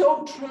was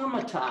so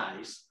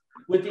traumatized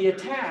with the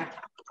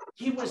attack,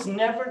 he was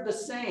never the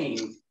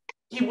same.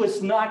 He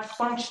was not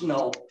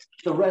functional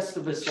the rest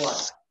of his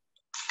life.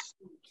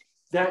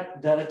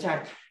 That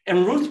attack.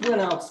 And Ruth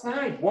went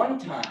outside one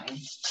time,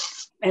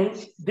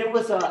 and there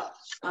was a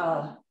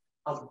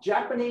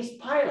Japanese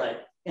pilot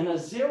in a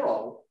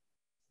Zero,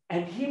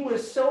 and he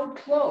was so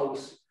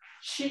close,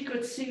 she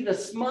could see the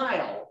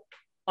smile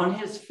on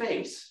his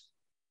face,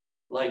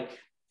 like,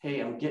 hey,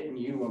 I'm getting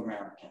you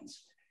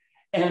Americans.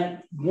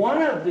 And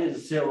one of the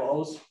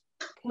Zeros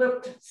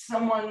clipped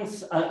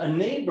a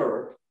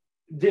neighbor,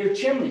 their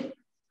chimney.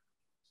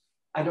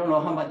 I don't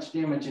know how much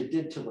damage it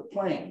did to the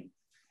plane,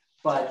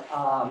 but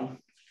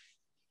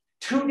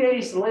 2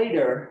 days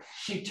later,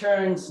 she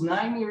turns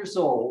 9 years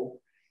old.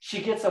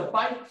 She gets a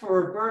bike for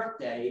her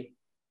birthday,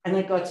 and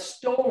it got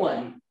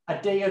stolen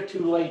a day or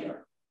two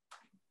later.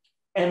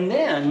 And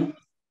then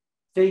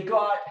they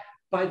got,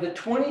 by the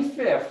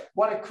 25th,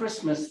 what a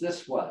Christmas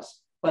this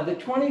was. By the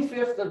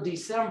 25th of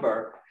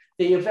December,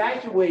 they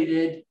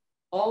evacuated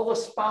all the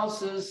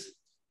spouses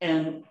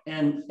and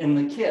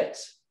the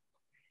kids.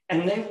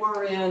 And they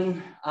were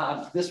in,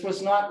 this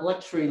was not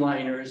luxury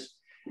liners,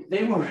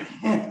 they were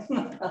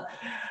in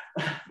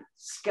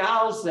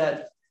scows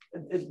that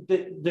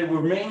they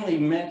were mainly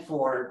meant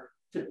for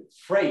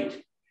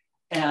freight,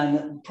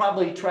 and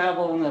probably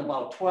traveling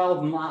about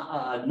 12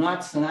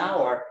 knots an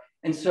hour.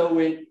 And so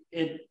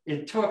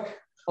it took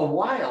a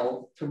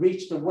while to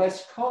reach the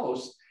West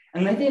Coast,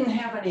 and they didn't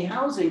have any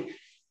housing.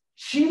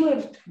 She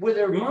lived with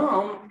her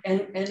mom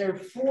and her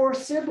 4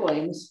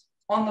 siblings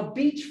on the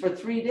beach for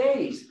 3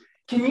 days.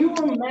 Can you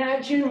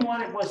imagine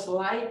what it was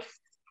like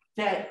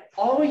that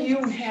all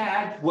you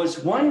had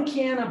was 1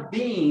 can of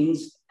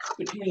beans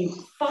between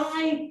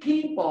 5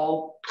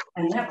 people,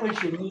 and that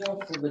was your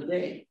meal for the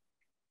day?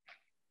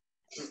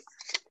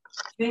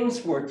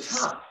 Things were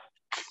tough.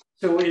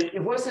 So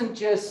it wasn't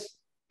just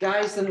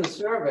guys in the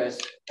service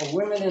or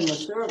women in the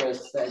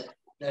service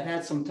that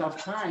had some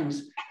tough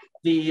times.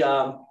 The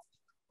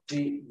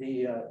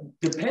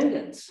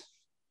dependents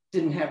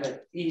didn't have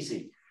it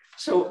easy.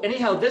 So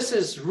anyhow, this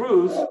is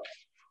Ruth,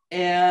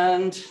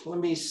 and let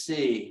me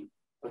see.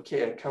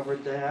 Okay, I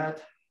covered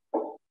that.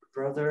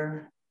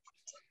 Brother.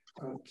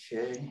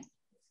 Okay.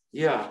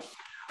 Yeah.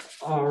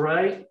 All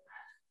right.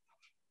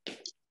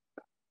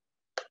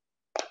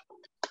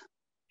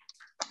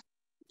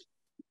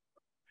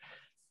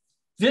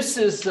 This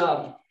is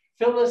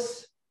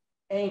Phyllis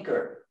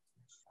Anchor,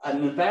 a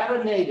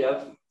Nevada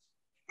native.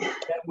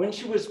 That when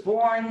she was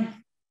born,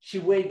 she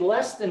weighed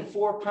less than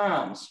 4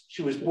 pounds.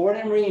 She was born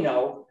in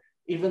Reno,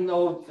 even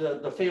though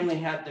the family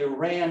had their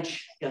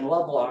ranch in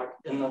Lovelock,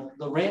 and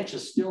the ranch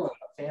is still in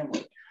the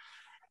family.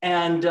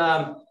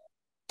 And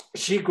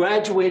she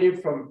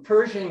graduated from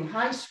Pershing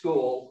High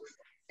School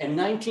in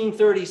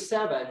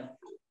 1937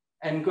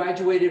 and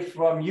graduated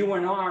from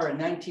UNR in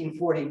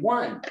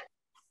 1941.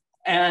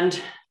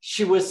 And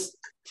she was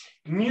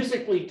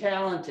musically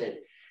talented.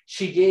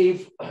 She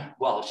gave,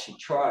 well, she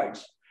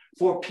charged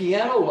for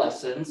piano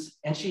lessons,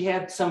 and she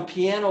had some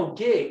piano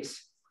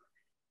gigs,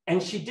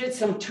 and she did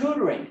some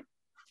tutoring.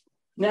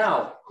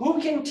 Now,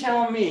 who can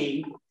tell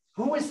me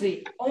who is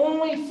the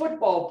only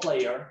football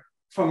player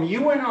from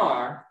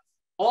UNR,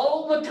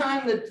 all the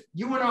time that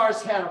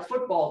UNR's had a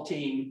football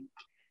team,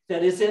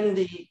 that is in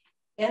the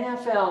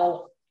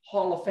NFL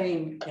Hall of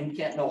Fame in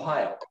Canton,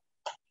 Ohio?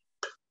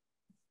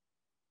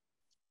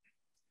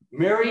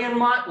 Marion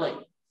Motley.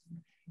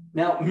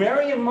 Now,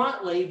 Marion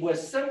Motley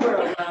was somewhere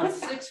around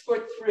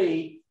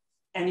 6'3",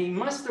 and he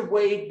must have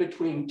weighed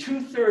between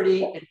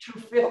 230 and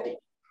 250.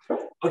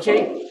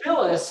 Okay,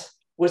 Phyllis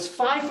was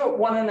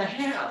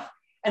 5'1½".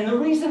 And the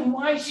reason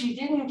why she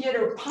didn't get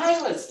her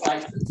pilot's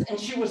license, and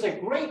she was a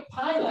great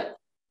pilot,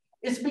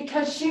 is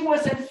because she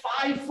wasn't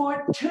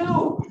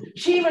 5'2".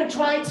 She even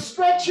tried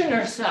stretching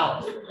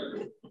herself,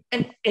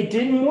 and it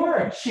didn't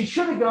work. She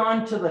should have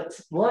gone to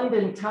the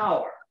London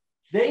Tower.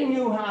 They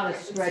knew how to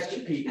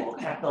stretch people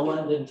at the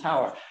London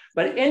Tower.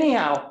 But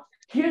anyhow,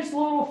 here's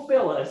little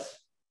Phyllis,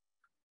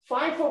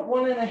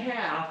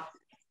 5'1½",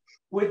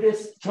 with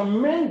this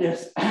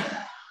tremendous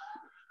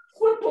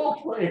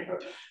football player,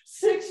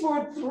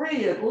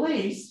 6'3" at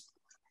least,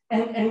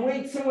 and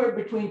weighed somewhere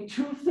between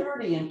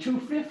 230 and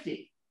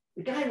 250.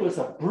 The guy was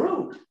a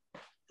brute.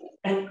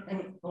 And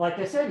like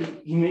I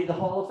said, he made the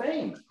Hall of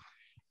Fame.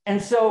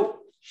 And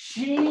so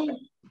she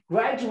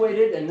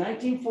graduated in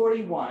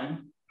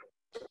 1941,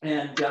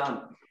 and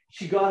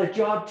she got a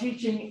job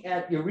teaching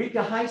at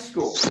Eureka High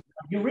School.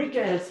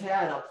 Eureka has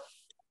had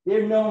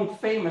they're known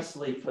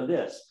famously for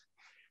this.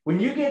 When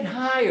you get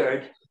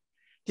hired,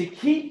 to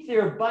keep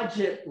their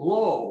budget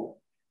low,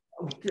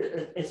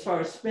 as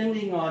far as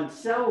spending on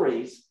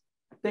salaries,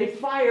 they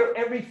fire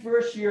every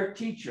first-year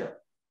teacher.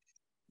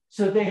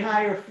 So they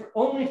hire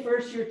only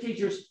first-year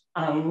teachers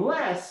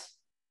unless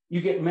you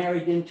get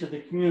married into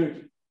the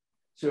community.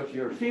 So if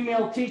you're a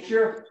female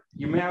teacher,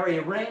 you marry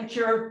a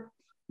rancher,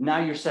 now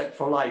you're set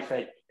for life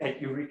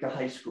at Eureka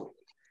High School.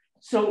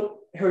 So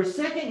her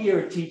second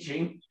year of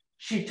teaching,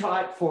 she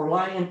taught for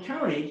Lyon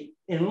County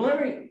in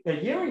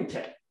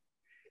Yerington.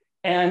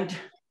 And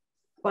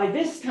by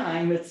this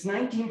time, it's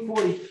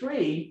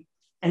 1943,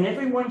 and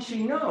everyone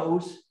she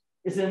knows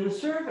is in the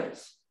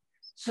service.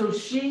 So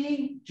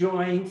she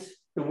joins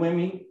the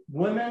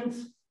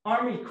Women's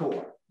Army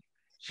Corps.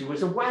 She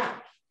was a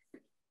WAC,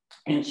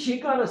 and she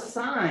got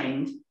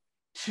assigned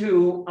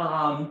to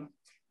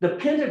the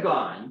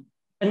Pentagon,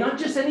 and not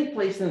just any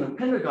place in the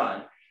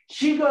Pentagon.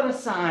 She got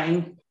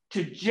assigned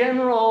to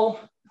General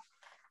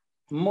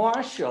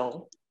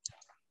Marshall,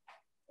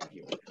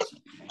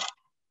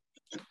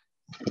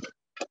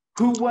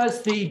 who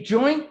was the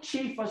Joint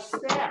Chief of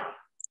Staff.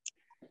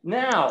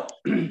 Now,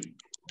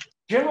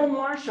 General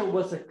Marshall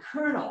was a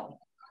colonel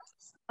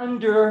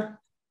under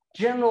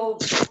General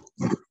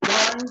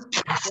John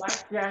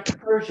Blackjack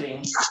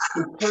Pershing,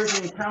 who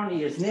Pershing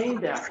County is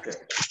named after.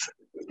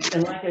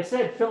 And like I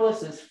said,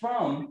 Phyllis is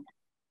from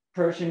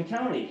Pershing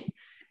County.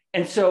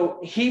 And so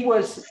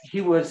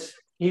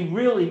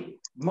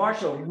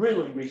Marshall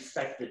really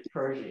respected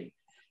Pershing.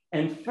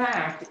 In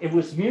fact, it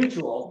was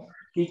mutual,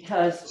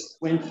 because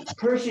when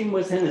Pershing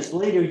was in his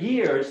later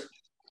years,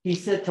 he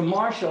said to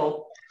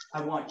Marshall,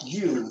 I want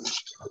you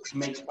to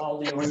make all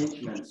the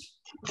arrangements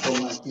for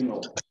my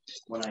funeral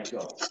when I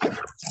go.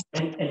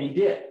 And he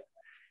did.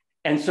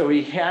 And so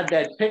he had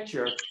that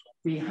picture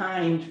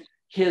behind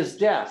his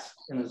desk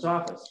in his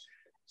office.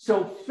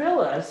 So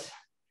Phyllis,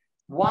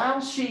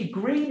 while she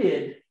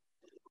greeted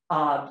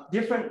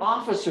different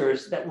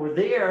officers that were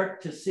there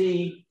to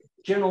see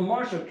General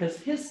Marshall, because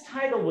his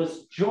title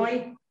was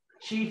Joint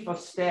Chief of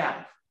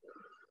Staff.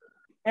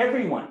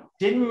 Everyone,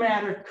 didn't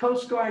matter,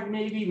 Coast Guard,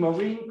 Navy,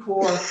 Marine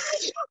Corps,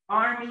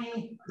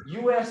 Army,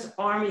 US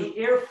Army,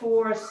 Air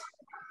Force,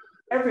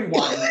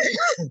 everyone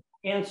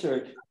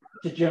answered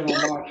to General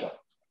Marshall.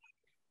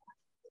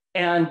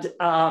 And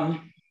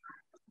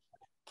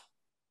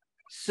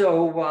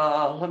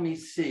let me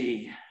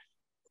see.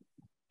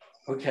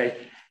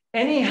 Okay,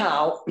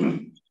 anyhow,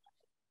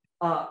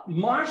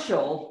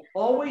 Marshall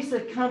always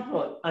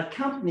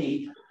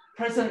accompanied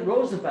President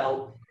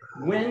Roosevelt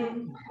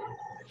when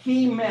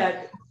he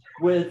met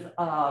with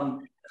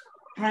Prime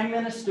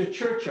Minister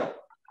Churchill.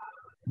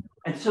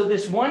 And so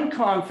this one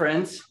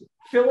conference,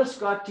 Phyllis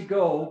got to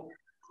go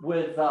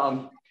with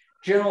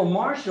General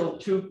Marshall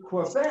to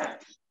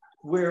Quebec,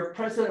 where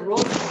President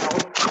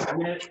Roosevelt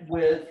met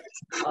with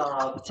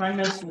Prime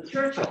Minister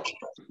Churchill.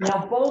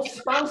 Now both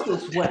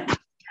spouses went,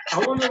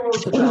 Eleanor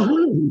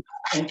Roosevelt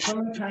and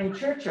Clementine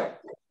Churchill.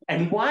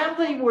 And while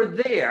they were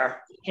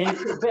there in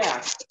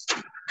Quebec,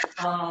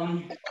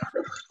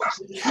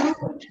 two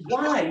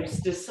wives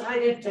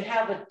decided to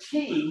have a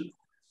tea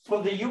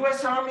for the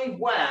US Army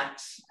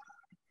WACs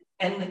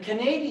and the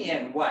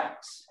Canadian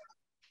WACs,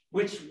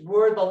 which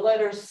were the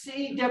letters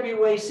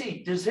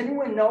CWAC. Does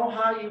anyone know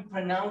how you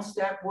pronounce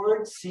that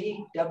word,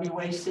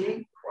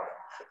 CWAC?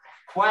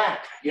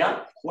 Quack,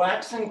 yeah,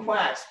 quacks and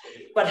quacks.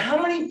 But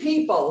how many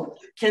people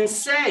can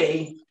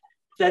say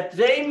that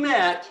they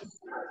met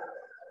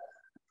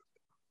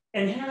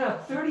and had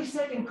a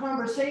 30-second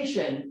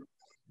conversation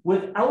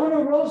with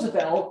Eleanor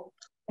Roosevelt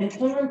and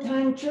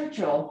Clementine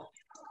Churchill?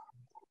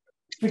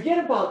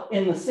 Forget about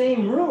in the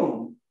same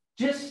room,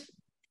 just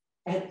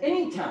at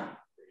any time.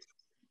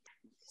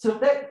 So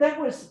that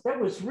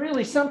was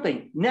really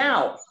something.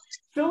 Now,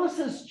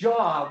 Phyllis's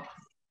job,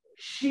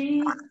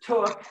 she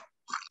took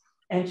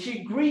and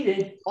she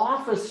greeted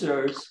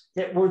officers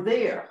that were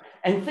there,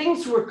 and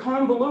things were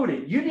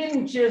convoluted. You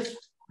didn't just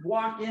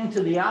walk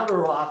into the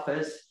outer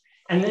office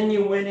and then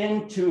you went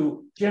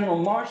into General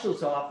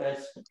Marshal's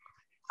office,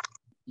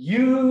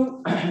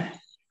 it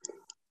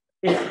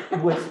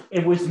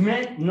was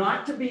meant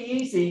not to be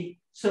easy.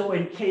 So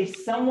in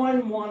case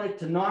someone wanted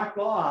to knock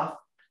off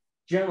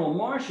General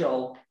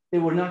Marshall, they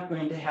were not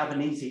going to have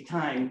an easy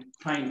time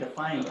trying to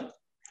find him.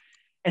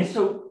 And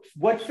so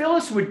what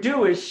Phyllis would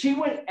do is she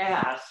would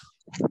ask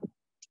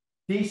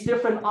these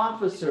different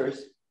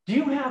officers, do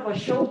you have a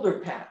shoulder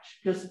patch?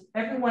 Because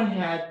everyone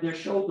had their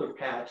shoulder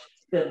patch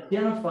that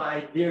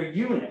identified their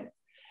unit.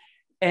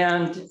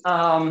 And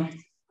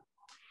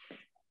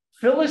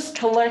Phyllis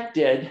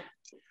collected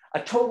a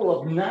total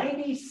of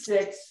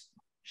 96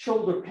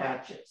 shoulder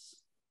patches.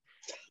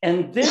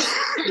 And this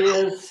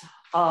is,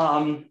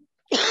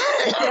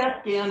 this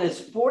Afghan is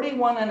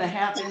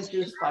 41.5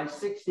 inches by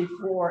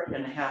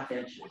 64.5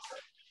 inches.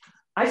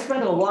 I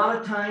spent a lot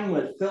of time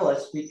with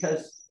Phyllis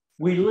because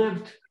we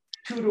lived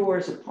 2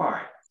 doors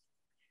apart.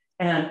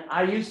 And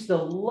I used to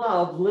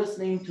love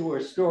listening to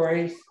her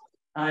stories.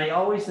 I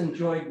always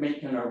enjoyed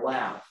making her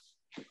laugh.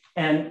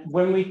 And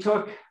when we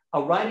took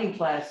a writing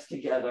class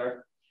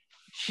together,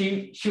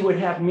 she would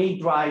have me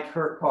drive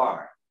her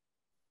car.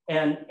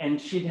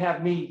 And she'd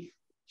ask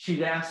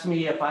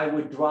me if I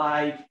would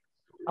drive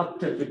up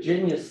to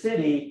Virginia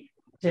City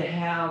to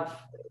have,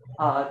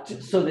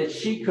 so that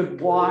she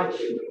could watch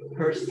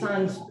her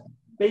son's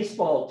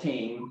baseball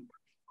team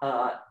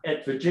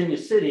at Virginia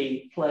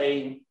City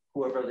play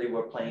whoever they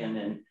were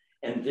playing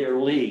in their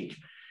league.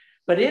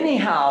 But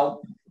anyhow,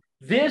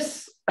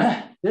 this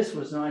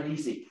was not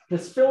easy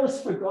because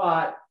Phyllis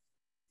forgot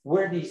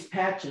where these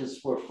patches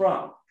were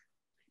from.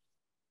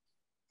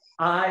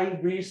 I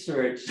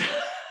researched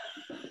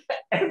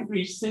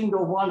every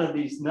single one of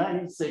these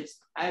 96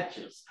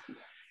 patches.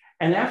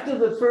 And after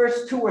the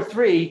first 2 or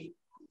 3,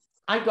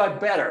 I got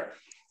better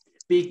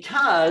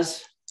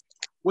because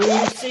when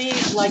you see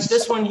like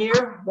this one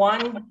here,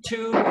 1,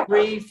 2,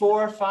 3,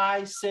 4,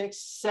 5, 6,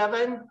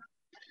 7,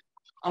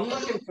 I'm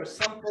looking for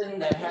something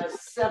that has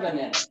 7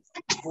 in it,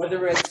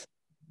 whether it's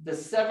the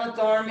 7th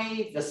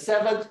Army, the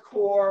 7th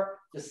Corps,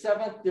 the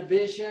 7th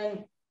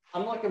Division.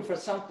 I'm looking for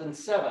something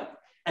 7.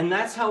 And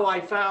that's how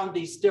I found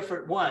these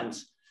different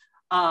ones.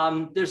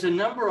 There's a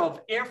number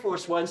of Air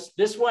Force ones.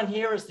 This one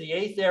here is the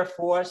 8th Air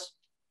Force.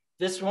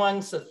 This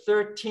one's the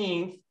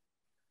 13th.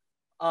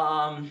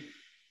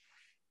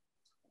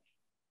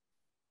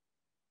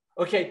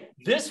 Okay,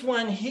 this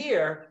one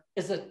here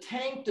is a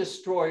tank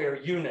destroyer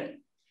unit.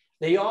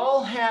 They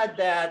all had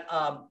that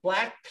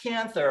Black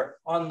Panther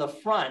on the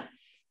front.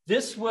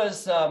 This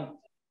was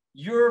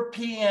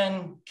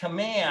European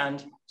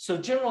command. So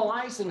General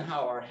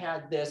Eisenhower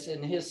had this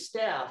and his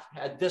staff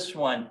had this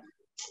one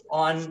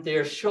on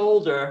their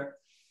shoulder.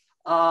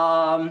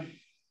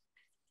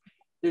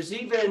 There's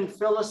even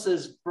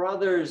Phyllis's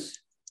brother's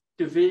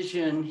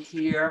division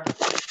here.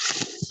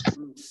 Let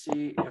me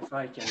see if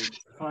I can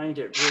find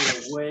it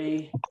right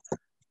away.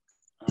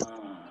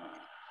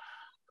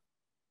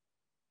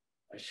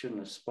 I shouldn't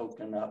have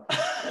spoken up.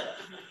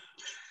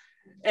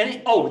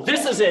 Oh,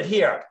 this is it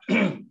here.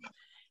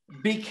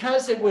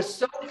 Because it was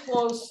so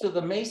close to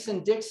the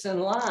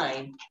Mason-Dixon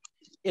line,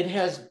 it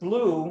has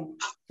blue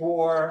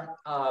for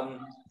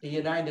the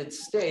United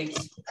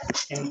States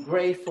and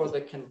gray for the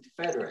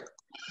Confederate,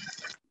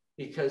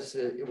 because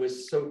it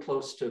was so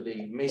close to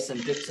the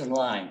Mason-Dixon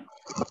line.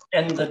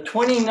 And the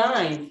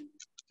 29th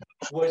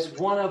was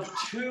one of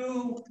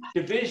 2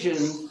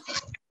 divisions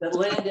that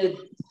landed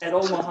at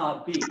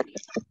Omaha Beach.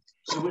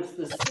 It was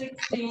the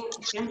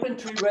 16th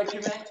Infantry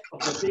Regiment of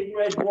the Big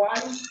Red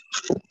One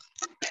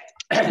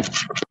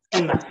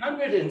and the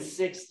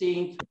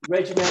 116th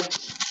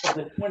Regiment of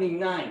the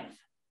 29th.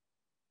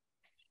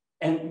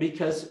 And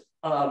because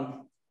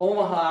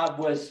Omaha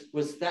was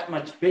that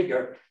much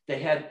bigger, they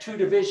had 2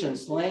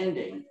 divisions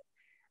landing.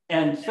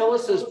 And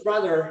Phyllis's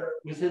brother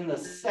was in the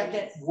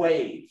 2nd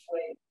wave.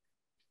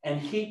 And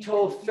he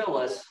told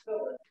Phyllis,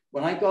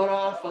 when I got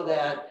off of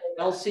that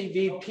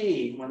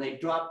LCVP, when they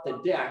dropped the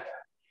deck,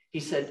 he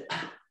said,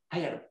 I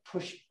had to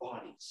push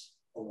bodies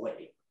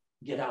away,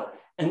 get out.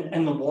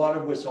 And the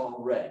water was all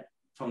red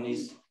from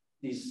these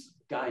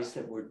guys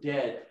that were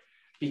dead,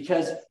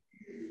 because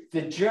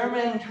the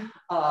German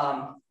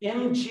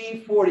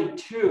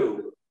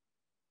MG-42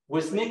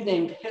 was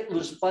nicknamed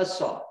Hitler's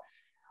buzzsaw.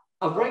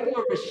 A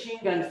regular machine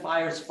gun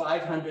fires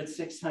 500,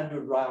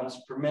 600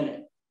 rounds per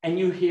minute. And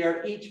you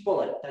hear each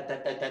bullet, da, da,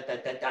 da, da, da,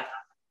 da, da.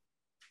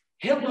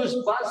 Hitler's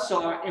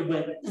buzzsaw, it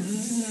went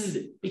zzz,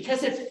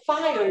 because it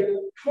fired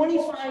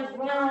 25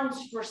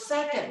 rounds per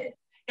second.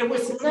 It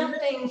was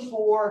nothing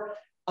for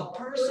a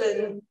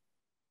person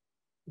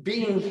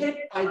being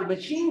hit by the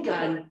machine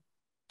gun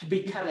to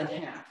be cut in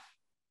half.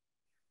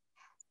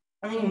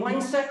 I mean,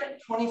 1 second,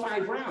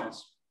 25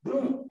 rounds,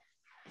 boom.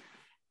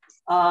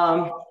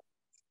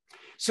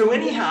 So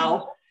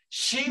anyhow,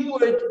 she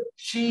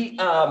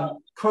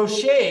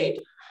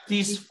crocheted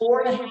these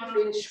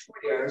 4.5-inch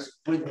squares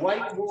with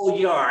white wool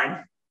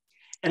yarn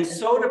and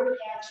sewed a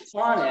patch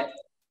on it.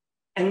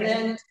 And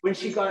then when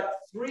she got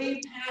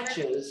 3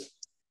 patches,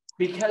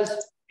 because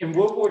in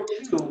World War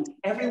II,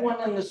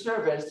 everyone in the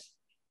service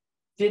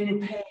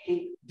didn't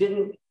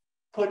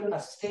put a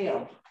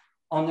stamp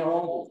on their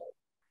envelope.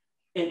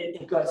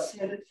 It got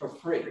sent for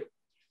free.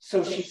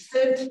 So she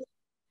sent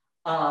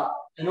an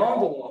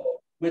envelope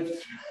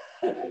with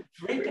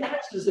 3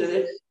 patches in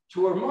it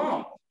to her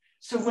mom.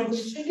 So when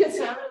she gets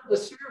out of the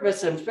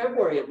service in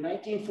February of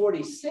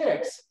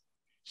 1946,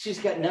 she's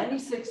got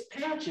 96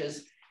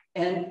 patches,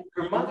 and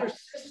her mother's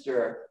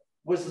sister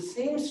was a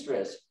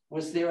seamstress,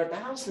 was there at the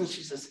house, and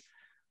she says,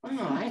 oh,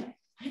 I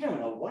don't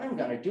know what I'm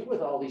gonna do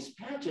with all these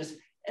patches.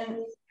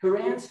 And her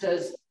aunt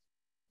says,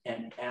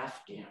 an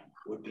Afghan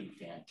would be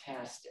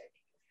fantastic.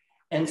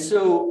 And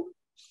so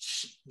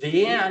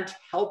the aunt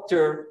helped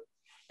her.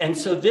 And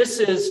so this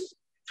is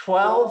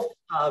 12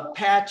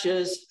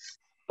 patches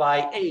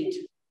by 8.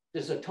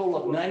 There's a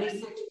total of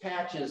 96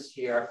 patches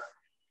here.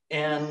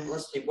 And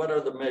let's see, what are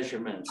the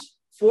measurements?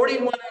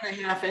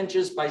 41.5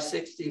 inches by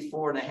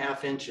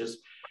 64.5 inches.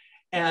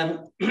 And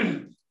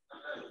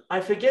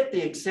I forget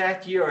the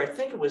exact year. I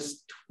think it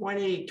was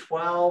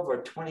 2012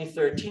 or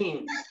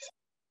 2013.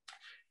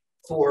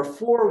 For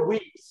 4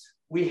 weeks,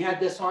 we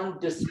had this on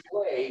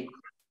display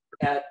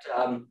at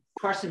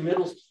Carson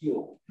Middle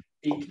School,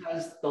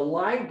 because the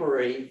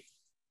library,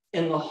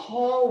 in the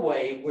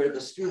hallway where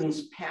the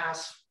students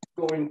pass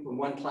going from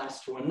one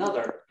class to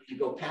another, they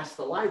go past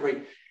the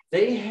library,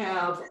 they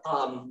have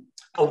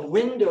a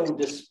window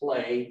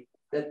display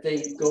that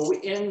they go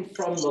in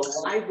from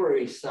the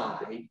library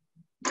side.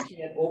 You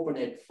can't open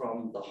it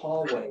from the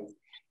hallway.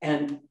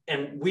 And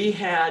we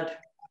had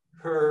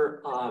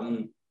her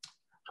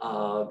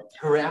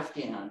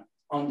Afghan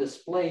on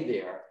display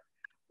there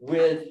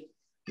with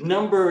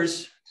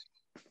numbers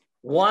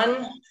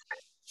 1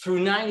 through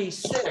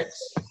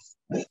 96.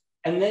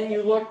 And then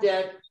you looked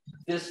at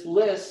this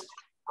list,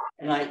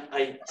 and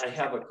I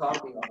have a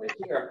copy of it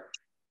here,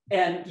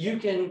 and you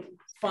can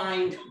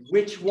find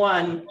which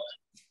one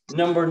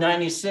number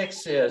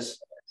 96 is.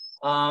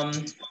 I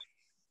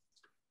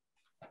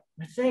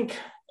think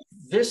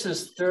this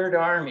is 3rd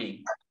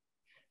Army.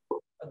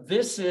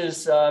 This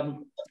is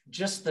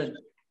just the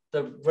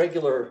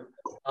regular,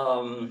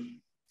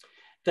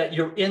 that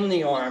you're in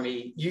the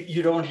Army,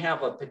 you don't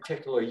have a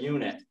particular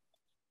unit.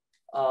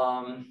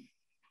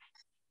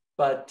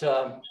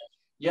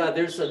 Yeah,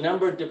 there's a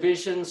number of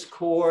divisions,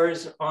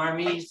 corps,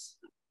 armies.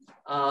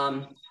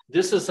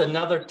 This is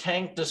another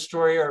tank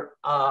destroyer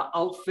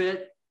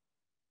outfit.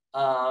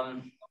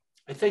 I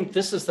think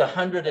this is the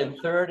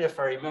 103rd, if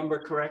I remember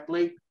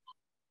correctly.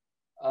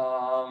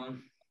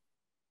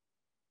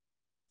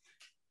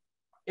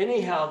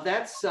 Anyhow,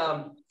 that's,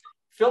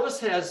 Phyllis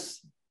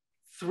has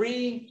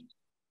 3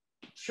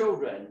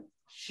 children.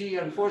 She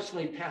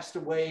unfortunately passed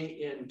away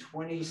in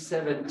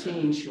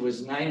 2017. She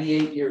was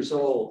 98 years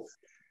old.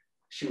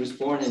 She was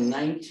born in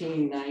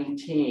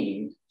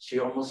 1919. She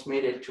almost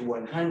made it to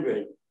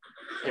 100.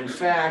 In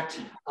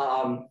fact,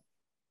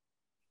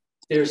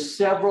 there's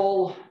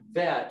several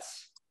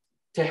vets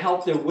to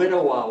help their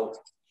widow out.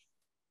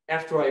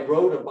 After I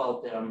wrote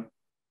about them,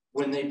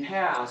 when they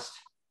passed,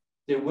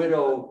 their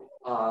widow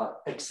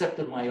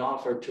accepted my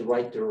offer to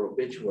write their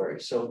obituary.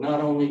 So not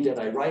only did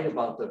I write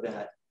about the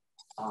vet,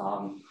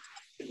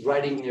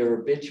 writing their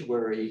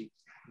obituary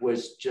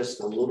was just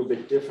a little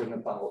bit different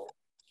about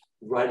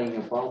writing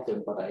about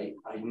them, but I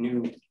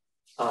knew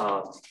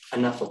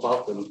enough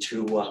about them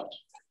to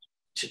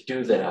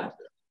do that.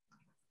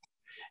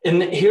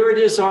 And here it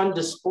is on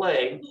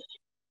display.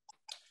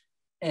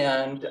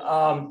 And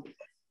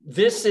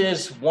this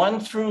is 1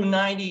 through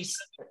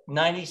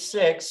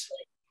 96.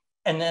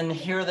 And then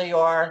here they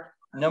are,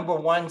 number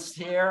 1's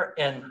here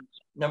and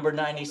number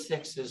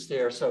 96 is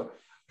there. So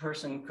a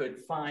person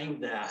could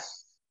find that.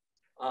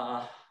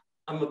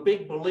 I'm a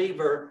big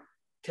believer,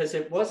 because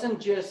it wasn't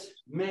just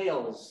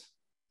males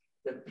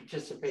that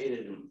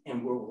participated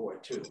in World War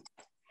II.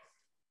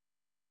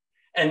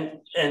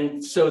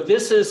 And so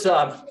this is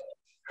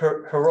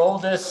her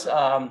oldest,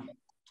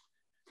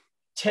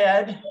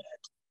 Ted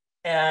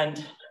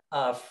and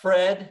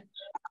Fred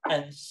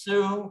and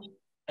Sue,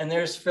 and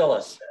there's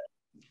Phyllis.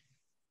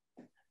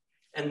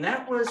 And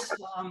that was,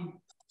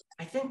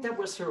 I think that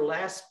was her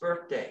last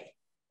birthday.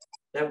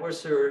 That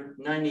was her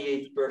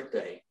 98th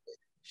birthday.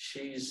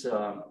 She's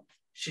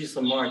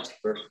the March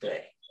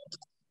birthday.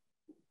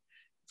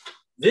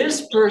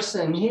 This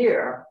person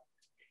here,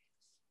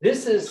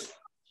 this is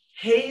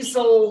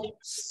Hazel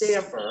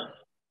Stamper,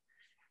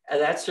 and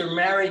that's her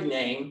married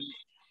name.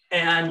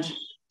 And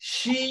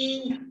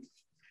she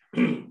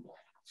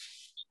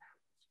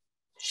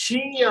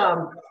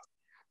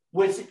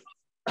was,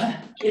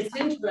 it's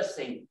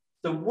interesting,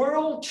 the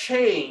world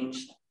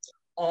changed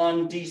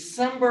on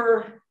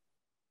December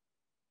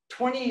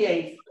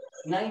 28th,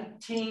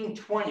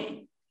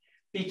 1920,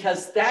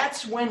 because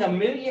that's when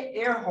Amelia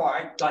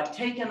Earhart got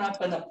taken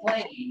up in a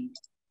plane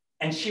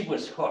and she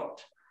was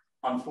hooked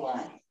on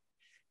flying.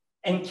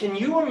 And can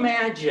you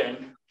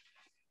imagine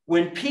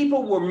when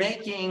people were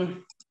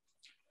making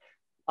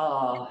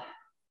 $20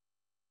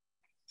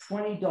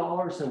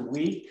 a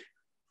week,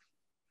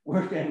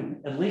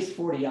 working at least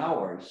 40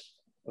 hours,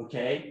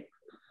 okay?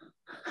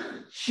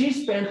 She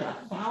spent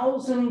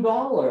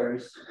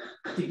 $1,000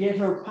 to get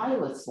her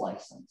pilot's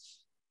license.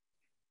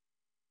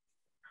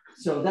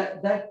 So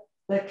that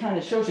kind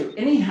of shows you.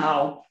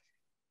 Anyhow,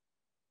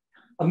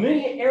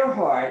 Amelia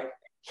Earhart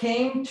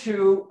came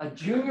to a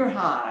junior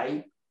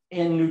high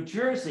in New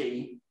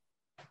Jersey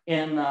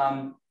in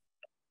the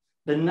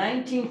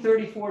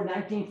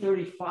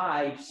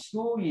 1934-1935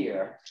 school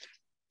year.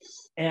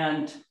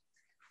 And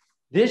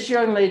this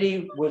young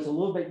lady was a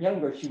little bit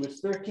younger. She was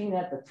 13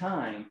 at the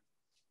time.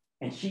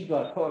 And she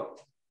got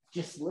hooked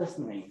just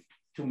listening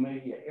to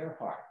Amelia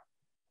Earhart.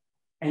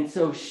 And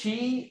so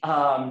she,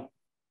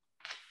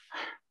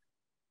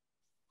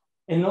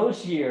 in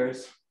those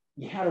years,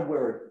 you had to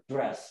wear a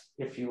dress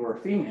if you were a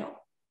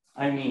female.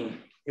 I mean,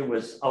 it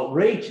was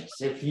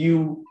outrageous if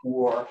you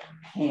wore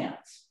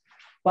pants.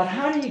 But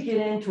how do you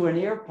get into an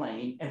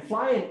airplane and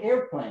fly an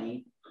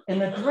airplane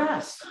in a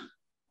dress?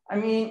 I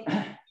mean,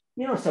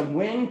 you know, some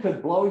wind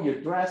could blow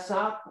your dress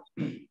up.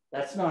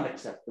 That's not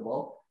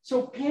acceptable.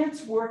 So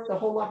pants worked a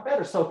whole lot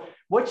better. So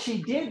what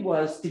she did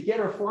was to get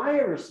her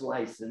flyer's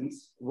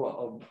license,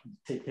 well,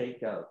 to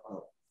take a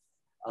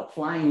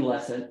flying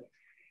lesson,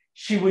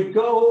 she would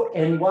go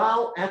and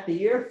while at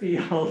the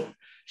airfield,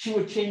 she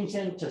would change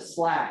into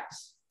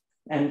slacks.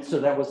 And so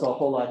that was a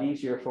whole lot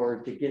easier for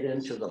her to get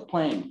into the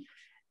plane.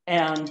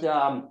 And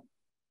oh,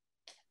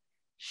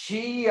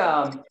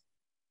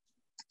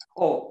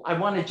 I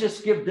want to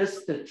just give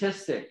this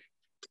statistic.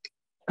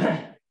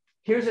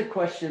 Here's a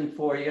question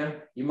for you.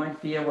 You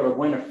might be able to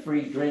win a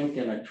free drink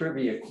in a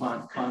trivia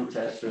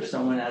contest or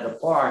someone at a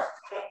bar.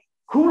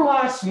 Who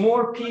lost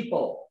more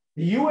people?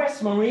 The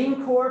US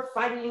Marine Corps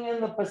fighting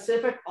in the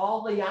Pacific,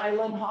 all the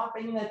island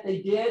hopping that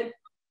they did,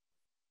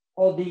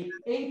 or the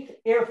 8th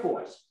Air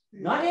Force?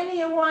 Not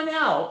anyone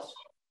else.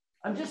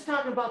 I'm just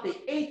talking about the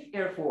 8th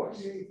Air Force.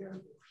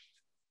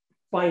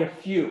 By a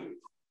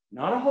few,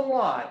 not a whole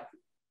lot,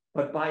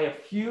 but by a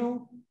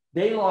few,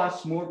 they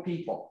lost more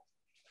people.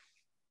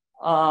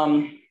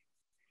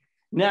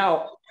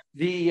 Now,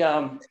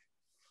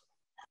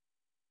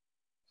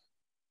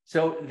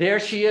 so there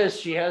she is.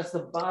 She has the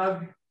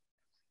bug.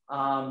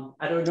 I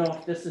don't know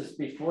if this is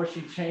before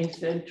she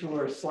changed into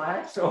her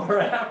slacks or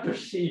after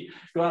she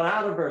got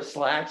out of her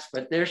slacks,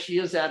 but there she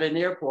is at an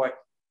airport.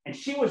 And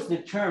she was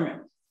determined,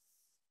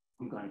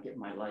 I'm going to get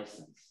my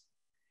license.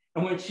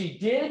 And when she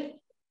did,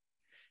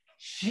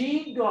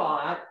 she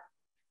got,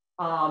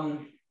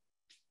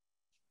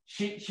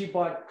 she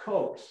bought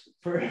Cokes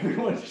for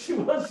everyone. She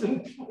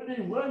wasn't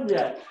 21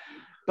 yet.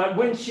 But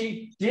when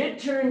she did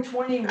turn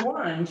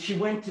 21, she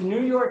went to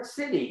New York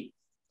City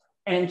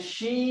and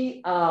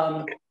she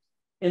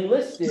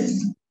enlisted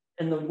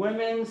in the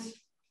Women's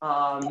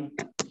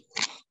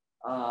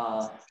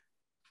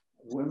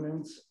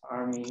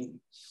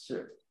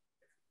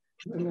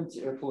Women's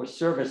Air Force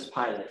Service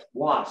Pilot,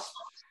 WASP.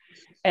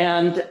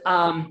 And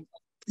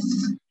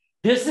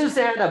this is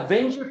at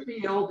Avenger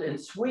Field in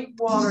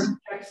Sweetwater,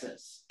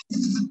 Texas.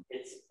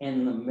 It's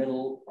in the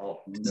middle of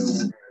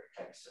nowhere,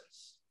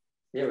 Texas.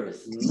 There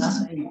is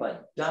nothing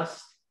but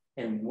dust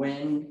and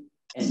wind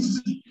and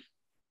heat,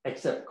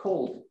 except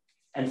cold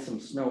and some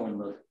snow in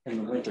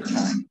the winter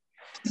time.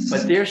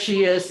 But there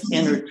she is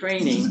in her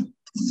training.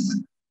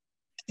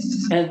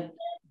 And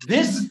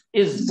this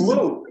is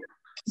blue.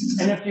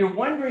 And if you're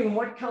wondering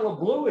what color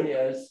blue it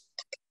is,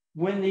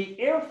 when the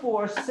Air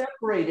Force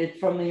separated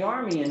from the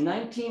Army in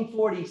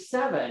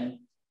 1947,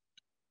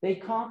 they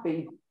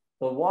copied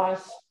the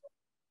WASP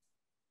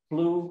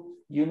blue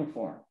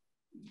uniform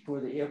for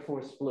the Air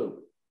Force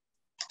blue.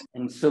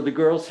 And so the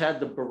girls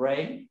had the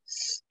beret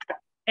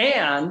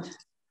and,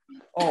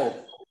 oh,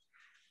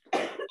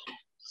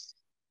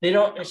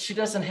 she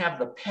doesn't have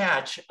the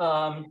patch.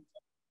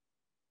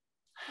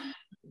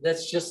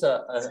 That's just an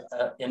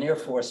Air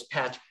Force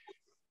patch.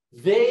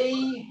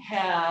 They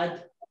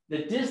had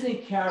the Disney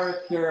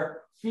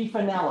character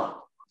Fifinella,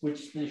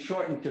 which is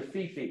shortened to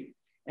Fifi.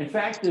 In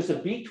fact, there's a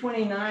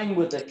B-29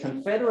 with the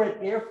Confederate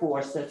Air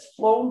Force that's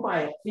flown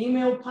by a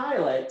female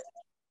pilot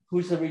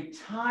who's a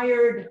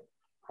retired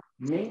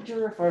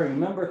major, if I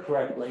remember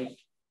correctly.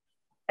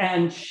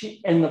 And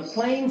the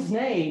plane's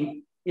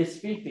name is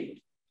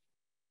Fifi,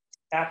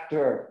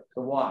 after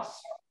the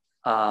WASP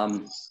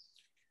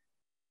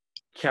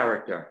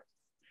character.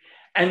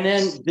 And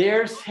then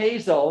there's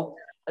Hazel.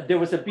 There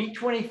was a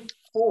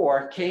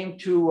B-24 came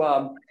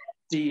to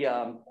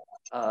the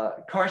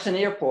Carson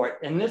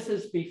Airport, and this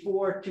is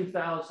before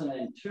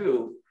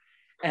 2002.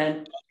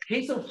 And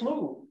Hazel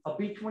flew a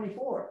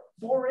B-24,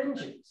 4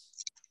 engines.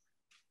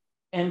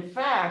 In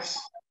fact,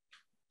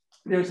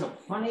 there's a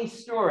funny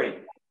story.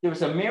 There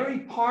was a Mary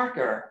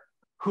Parker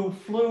who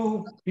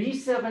flew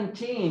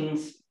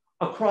B-17s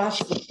across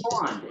the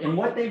pond. And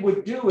what they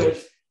would do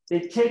is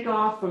they'd take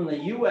off from the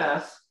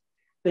US,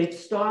 they'd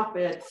stop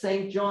at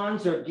St.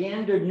 John's or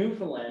Gander,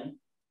 Newfoundland,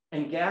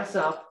 and gas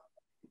up.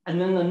 And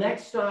then the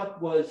next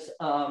stop was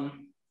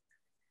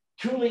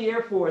Thule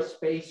Air Force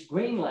Base,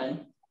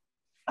 Greenland.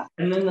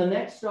 And then the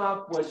next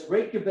stop was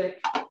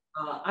Reykjavik,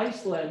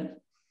 Iceland.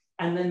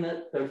 And then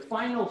the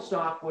final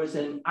stop was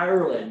in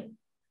Ireland.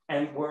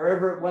 And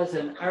wherever it was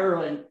in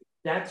Ireland,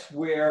 that's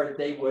where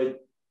they would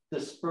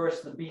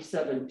disperse the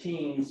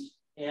B-17s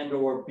and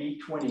or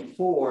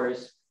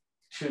B-24s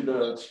to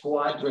the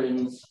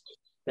squadrons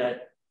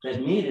that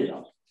needed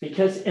them.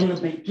 Because in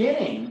the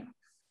beginning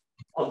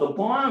of the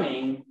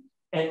bombing,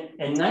 in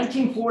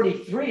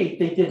 1943,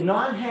 they did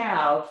not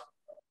have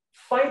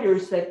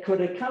fighters that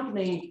could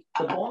accompany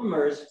the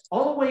bombers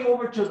all the way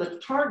over to the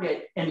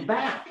target and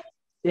back.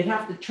 They'd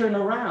have to turn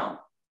around.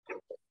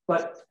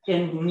 But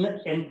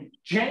in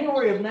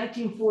January of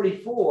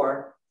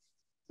 1944,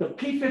 the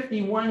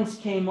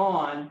P-51s came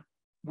on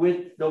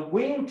with the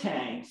wing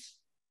tanks,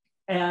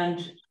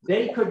 and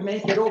they could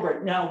make it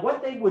over. Now,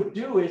 what they would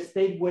do is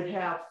they would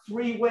have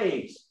 3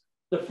 waves.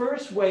 The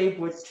first wave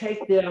would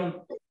take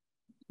them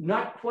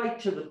not quite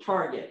to the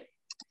target.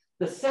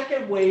 The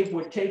second wave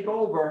would take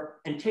over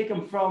and take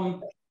them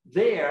from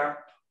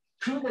there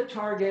to the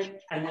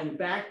target and then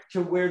back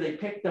to where they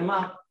picked them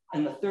up.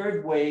 And the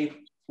third wave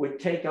would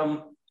take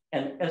them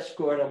and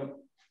escort them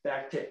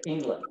back to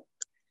England.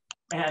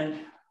 And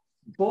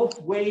both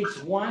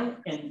waves 1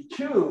 and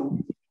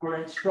 2 were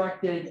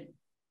instructed,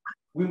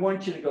 we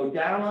want you to go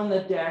down on the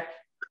deck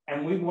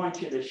and we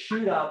want you to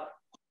shoot up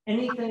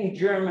anything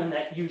German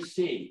that you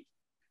see,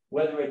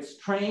 whether it's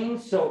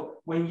trains.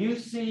 So when you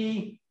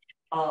see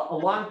a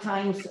lot of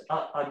times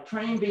a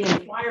train being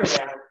fired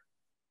at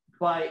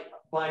by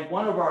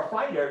one of our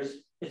fighters,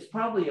 it's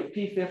probably a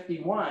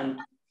P-51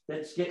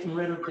 that's getting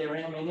rid of their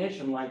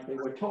ammunition like they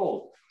were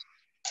told.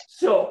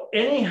 So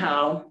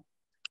anyhow,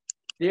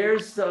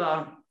 there's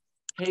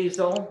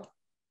Hazel,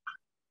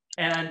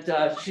 and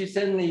she's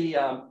in the,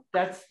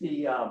 that's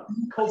the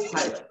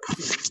co-pilot.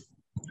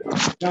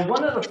 Now,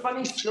 one of the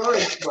funny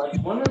stories was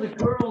one of the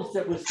girls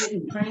that was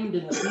getting trained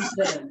in the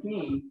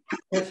B-17,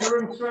 as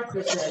her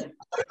instructor said,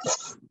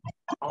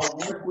 I'll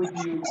work with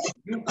you,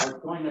 you are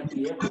going to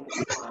be able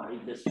to fly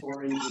this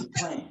 4-engine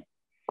plane.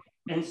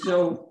 And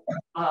so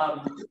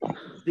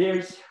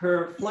there's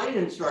her flight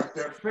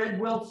instructor, Fred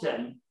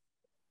Wilson,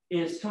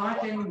 is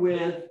talking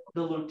with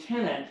the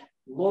lieutenant,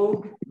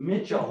 Logue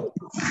Mitchell,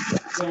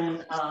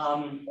 when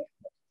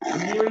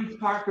Mary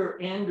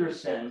Parker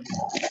Anderson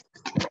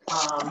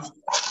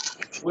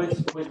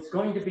was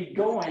going to be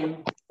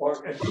going,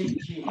 or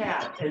she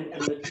had,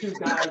 and the 2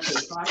 guys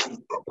are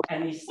talking,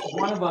 and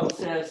one of them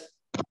says,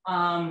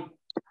 I've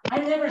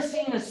never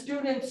seen a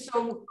student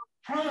so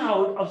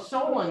proud of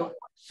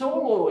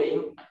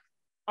soloing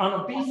on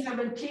a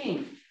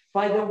B-17.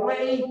 By the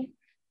way,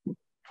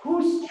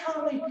 who's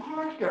Charlie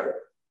Parker?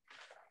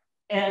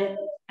 And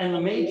the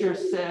major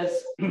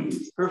says,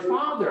 her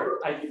father,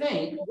 I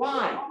think.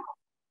 Why?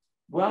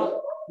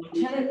 Well,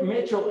 Lieutenant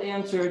Mitchell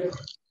answered,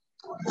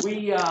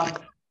 we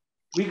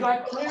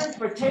got cleared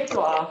for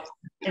takeoff,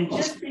 and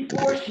just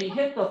before she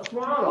hit the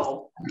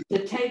throttle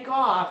to take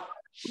off,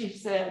 she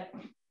said,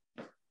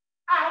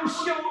 I'll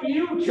show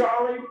you,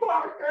 Charlie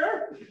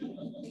Parker.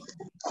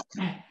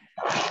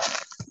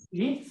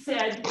 He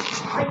said,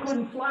 I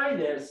couldn't fly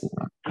this,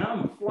 and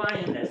I'm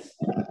flying this,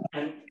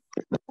 and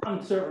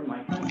I'm serving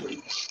my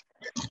country.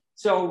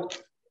 So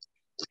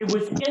it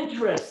was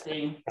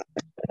interesting.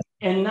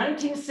 In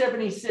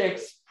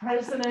 1976,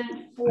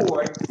 President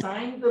Ford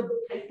signed the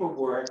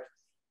paperwork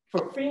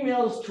for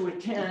females to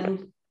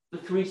attend the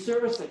 3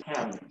 service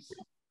academies.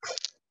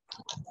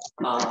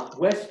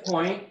 West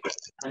Point,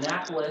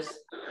 Annapolis,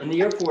 and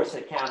the Air Force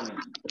Academy.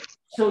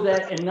 So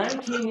that in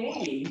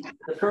 1980,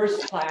 the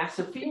first class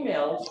of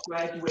females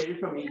graduated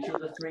from each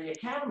of the 3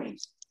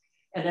 academies.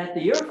 And at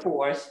the Air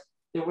Force,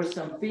 there were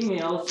some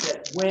females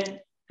that went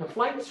to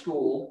flight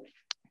school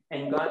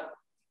and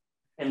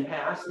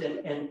passed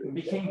and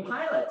became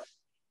pilots.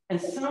 And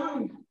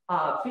some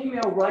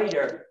female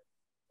writer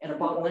in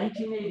about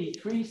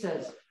 1983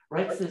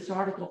 writes this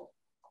article,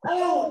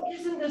 oh,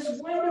 isn't this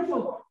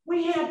wonderful?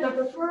 We had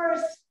the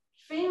first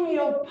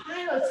female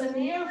pilots in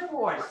the Air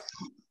Force.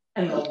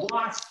 And the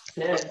boss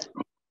said,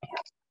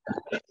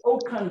 au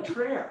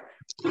contraire,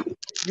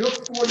 you're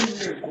 40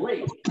 years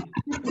late.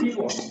 You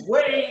were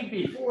way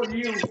before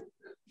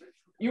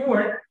you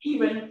weren't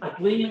even a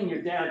gleam in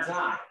your dad's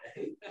eye.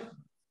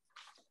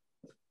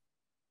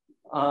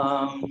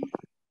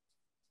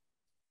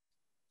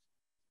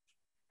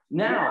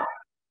 Now,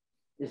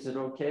 is it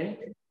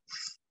okay?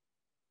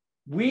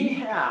 We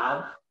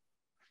have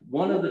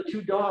one of the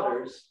 2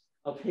 daughters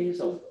of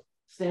Hazel,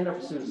 stand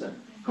up, Susan,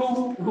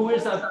 who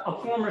is a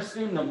former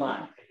student of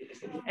mine.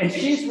 And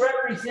she's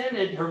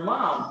represented her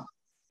mom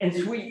in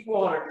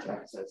Sweetwater,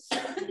 Texas.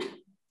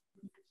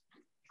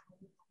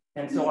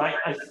 And so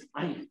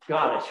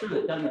God, I should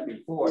have done it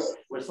before. It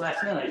was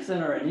last night, I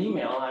sent her an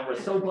email, and I was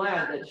so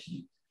glad that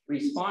she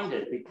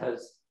responded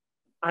because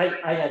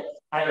I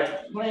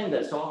had planned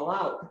this all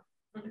out.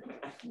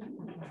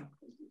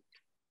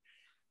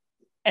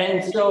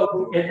 And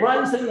so it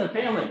runs in the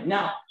family.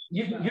 Now,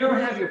 you don't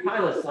have your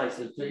pilot's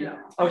license, do you?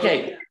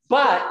 Okay,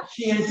 but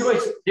she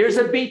enjoys, there's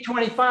a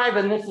B-25,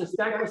 and this is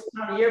Douglas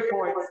County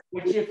Airport,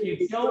 which if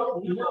you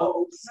don't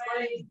know,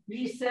 trained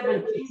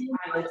B-17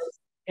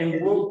 pilots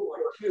in World War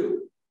II.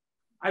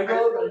 I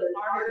wrote an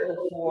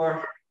article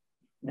for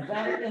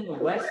Nevada in the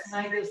West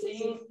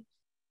magazine,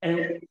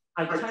 and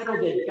I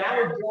titled it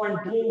Battle-Born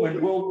Blue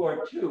in World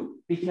War II,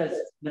 because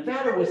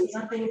Nevada was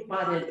nothing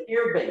but an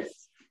air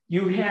base.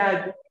 You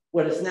had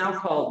what is now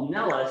called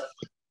Nellis,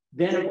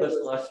 then it was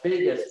Las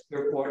Vegas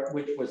Airport,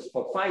 which was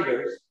for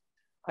fighters.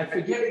 I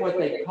forget what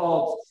they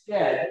called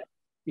Stead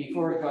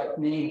before it got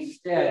named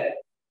Stead,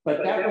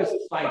 but that was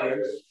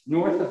fighters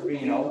north of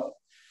Reno.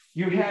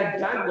 You had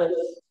Douglas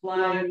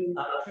flying,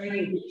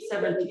 training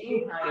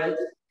B-17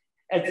 pilots.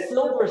 At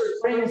Silver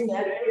Springs,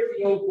 that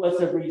airfield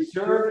was a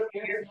reserve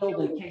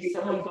airfield in case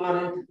someone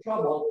got into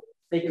trouble,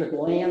 they could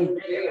land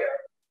there.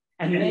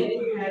 And then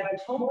you had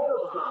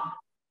Tomahawk,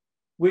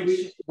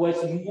 which was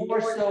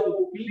more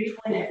so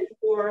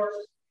B-24s,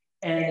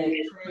 and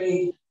it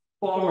trained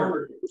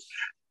bomber groups.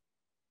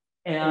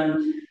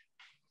 And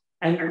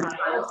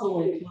I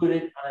also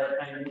included,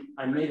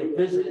 I made a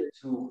visit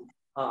to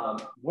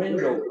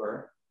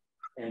Wendover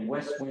and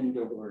West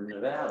Wendover,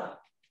 Nevada,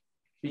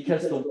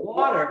 because the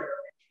water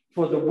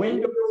for the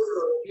Wendover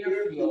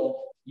Airfield,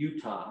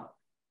 Utah,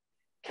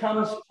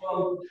 comes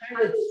from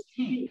Pilot's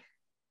Peak,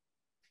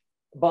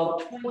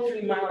 about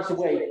 23 miles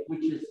away,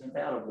 which is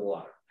Nevada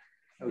water,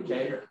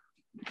 okay?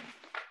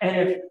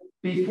 And if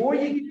before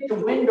you get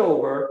to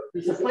Wendover,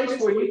 there's a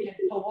place where you can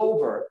pull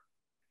over,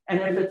 and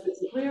if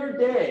it's a clear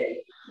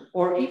day,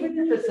 or even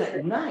if it's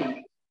at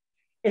night,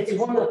 it's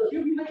one of the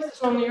few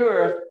places on the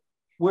earth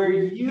where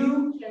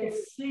you can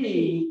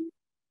see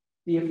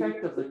the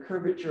effect of the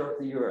curvature of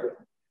the earth.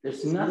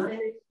 There's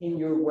nothing in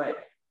your way.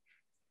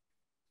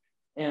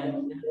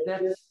 And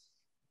that's,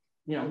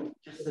 you know,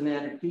 just an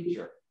added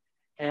feature.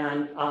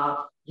 And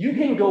you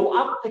can go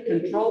up the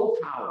control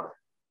tower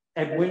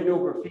at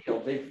Wendover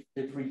Field. They've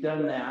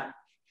redone that.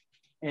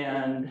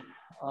 And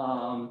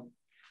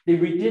they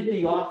redid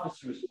the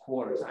officers'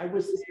 quarters. I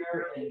was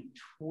there in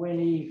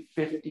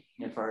 2015,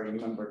 if I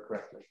remember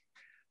correctly.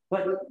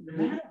 But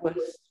that was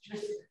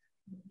just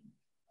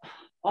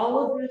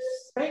all of this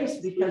space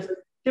because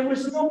there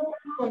was no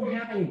problem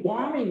having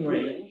bombing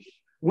range.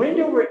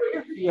 Wendover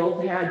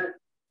Airfield had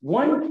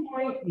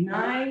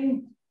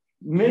 1.9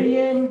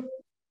 million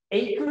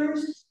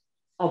acres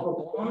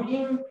of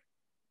bombing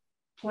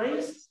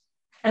place.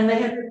 And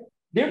they had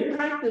their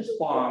practice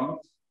bombs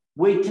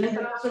weighed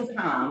 10,000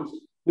 pounds,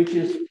 which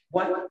is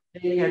what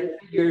they had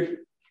figured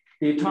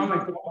the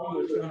atomic bomb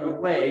was going to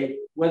weigh,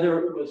 whether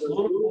it was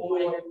little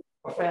boy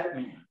or fat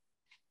man.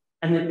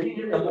 And they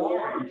painted them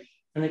orange,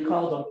 and they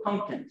called them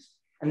pumpkins.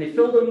 And they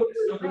filled them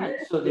with cement,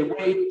 so they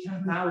weighed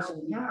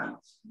 10,000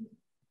 pounds.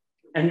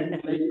 And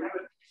they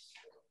practiced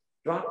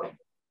dropping.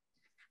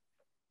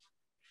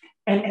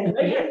 And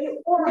they had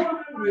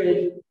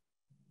 400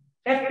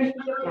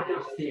 FBI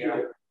guys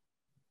there.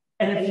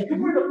 And if you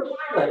were the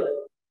pilot,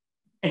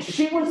 and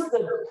she was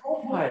the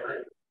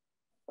co-pilot,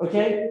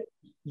 okay,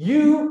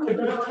 you could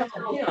not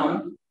tell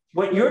him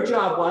what your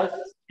job was,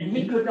 and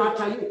he could not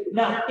tell you.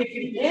 Now, if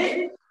you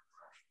did,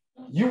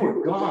 you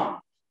were gone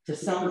to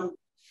some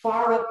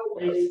far up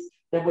place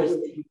that was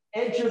the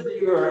edge of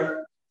the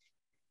earth,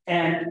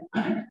 and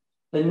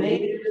the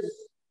natives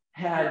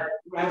had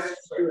grass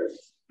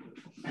skirts.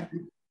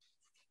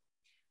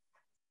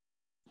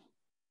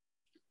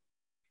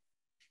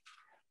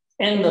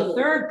 And the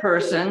third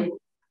person,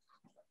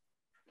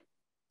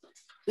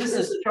 this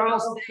is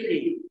Charles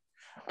Beatty.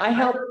 I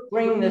helped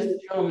bring this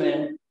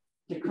gentleman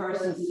to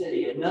Carson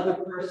City. Another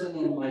person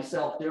and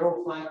myself,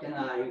 Daryl Flack and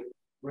I,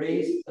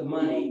 raised the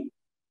money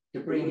to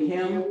bring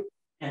him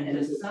and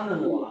his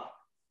son-in-law.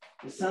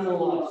 His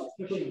son-in-law is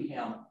pushing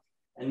him.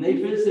 And they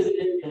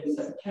visited in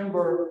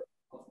September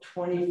of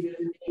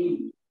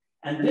 2015.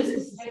 And this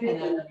is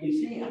taken at the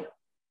museum.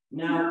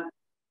 Now,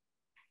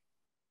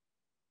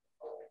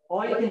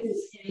 all you can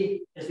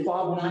see is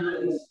Bob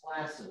Nyland's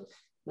glasses,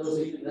 those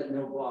of you that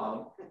know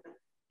Bob.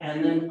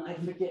 And then I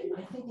forget,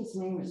 I think his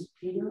name is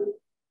Peter.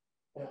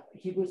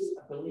 He was,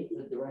 I believe,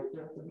 the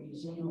director of the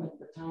museum at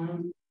the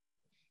time.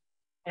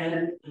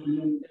 And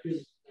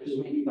there's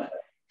me, but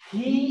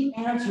he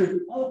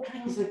answered all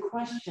kinds of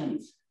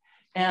questions.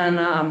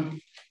 And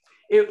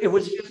it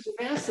was just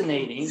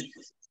fascinating.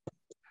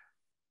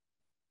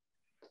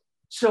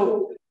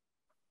 So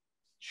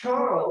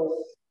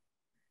Charles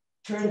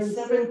turned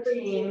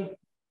 17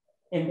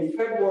 in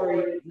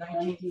February of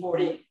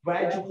 1940,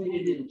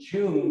 graduated in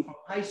June from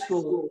high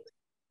school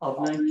of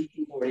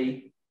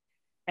 1940,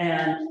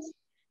 and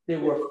there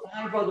were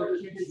 5 other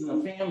kids in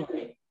the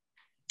family.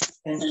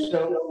 And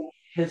so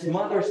his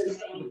mother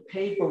signed the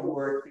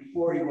paperwork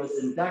before he was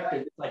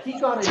inducted, but he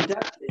got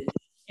inducted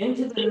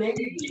into the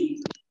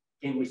Navy,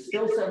 he was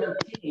still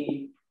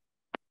 17,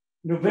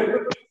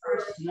 November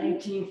 1st,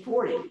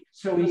 1940.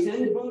 So he's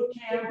in boot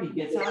camp, he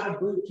gets out of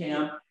boot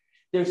camp.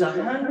 There's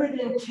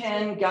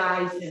 110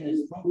 guys in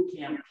his boot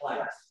camp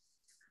class.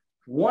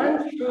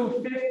 1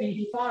 through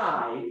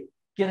 55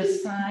 get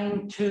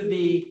assigned to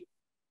the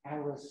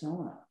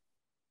Arizona.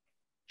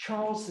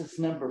 Charles is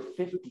number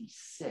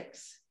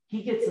 56.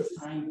 He gets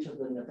assigned to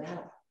the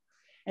Nevada.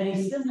 And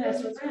he still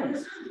has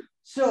friends.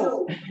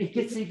 So it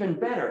gets even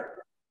better.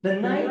 The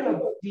night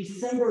of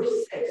December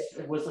 6th,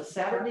 it was a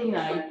Saturday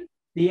night,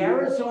 The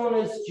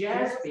Arizona's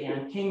jazz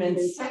band came in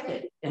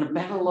second in a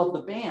battle of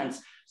the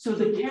bands. So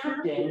the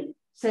captain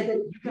said,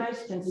 you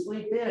guys can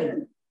sleep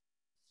in,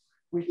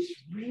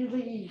 which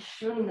really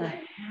shouldn't have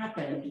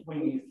happened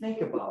when you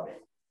think about it,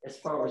 as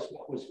far as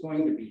what was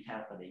going to be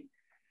happening.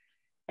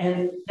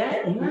 And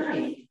that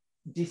night,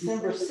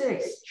 December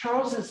 6th,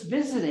 Charles is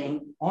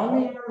visiting on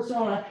the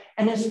Arizona,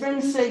 and his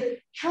friends say,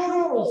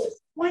 Charles,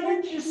 why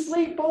didn't you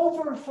sleep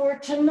over for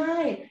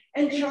tonight?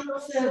 And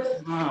Charles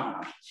says,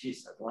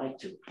 geez, I'd like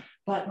to,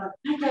 but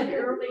I got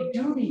early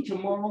duty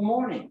tomorrow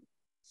morning.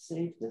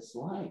 Saved his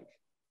life.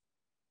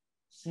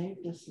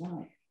 Saved his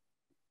life.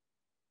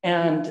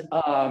 And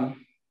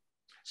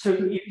so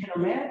you can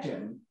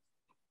imagine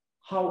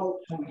how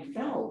he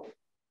felt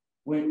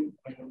when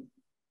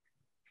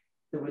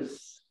there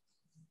was,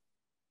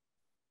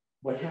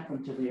 what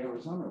happened to the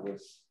Arizona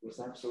was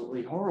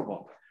absolutely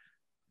horrible.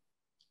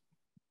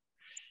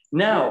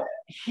 Now,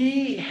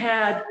 he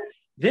had,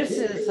 this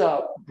is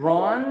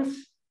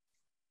bronze,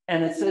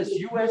 and it says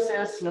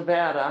USS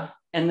Nevada,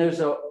 and there's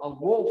a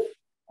wolf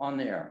on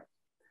there.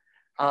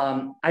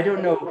 I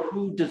don't know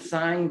who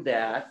designed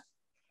that,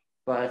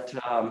 but,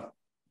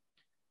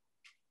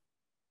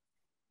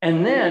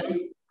 and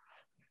then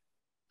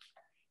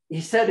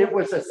he said it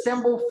was a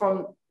symbol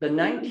from the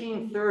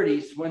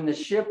 1930s when the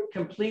ship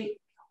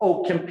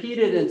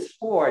competed in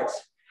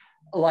sports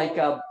like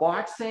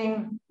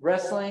boxing,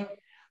 wrestling.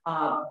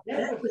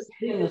 That was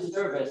in the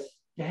service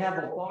to have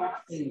a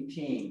boxing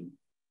team.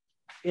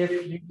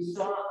 If you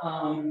saw,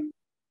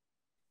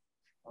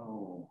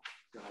 oh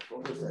God,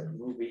 what was that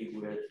movie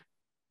with?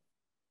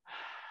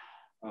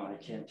 Oh, I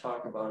can't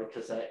talk about it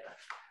because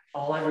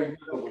all I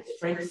remember was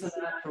Frank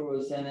Sinatra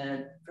was in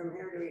it. From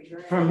Here to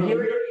Eternity. From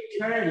Here to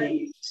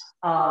Eternity.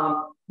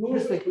 Who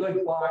was the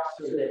good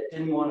boxer that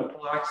didn't want to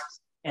box?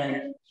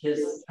 And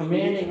his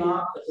commanding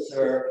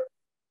officer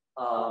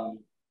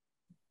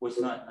was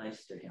not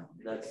nice to him.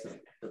 That's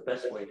the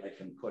best way I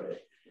can put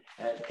it.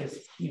 Because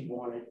he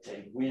wanted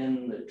to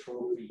win the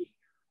trophy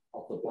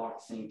of the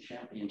boxing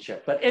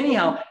championship. But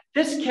anyhow,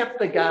 this kept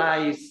the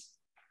guys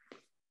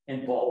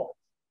involved.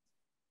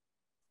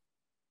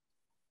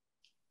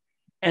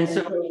 And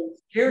so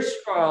here's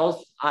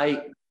Charles.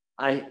 I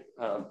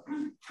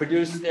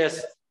produced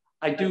this.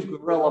 I do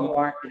guerrilla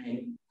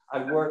marketing.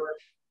 I work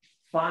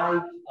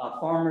 5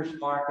 farmers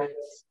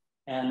markets,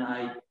 and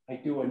I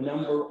do a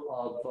number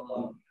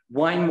of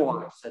wine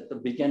walks at the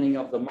beginning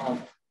of the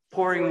month,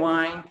 pouring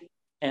wine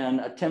and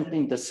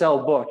attempting to sell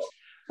books.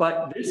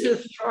 But this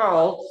is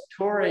Charles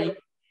Torrey,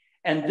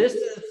 and this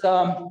is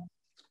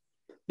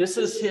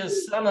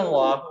his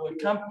son-in-law who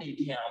accompanied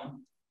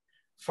him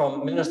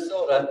from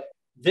Minnesota.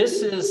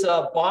 This is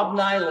Bob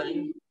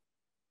Nyland,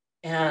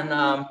 and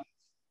I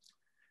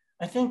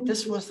think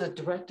this was the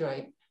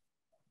director.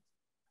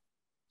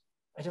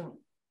 I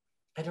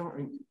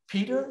don't,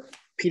 Peter?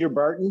 Peter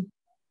Barton?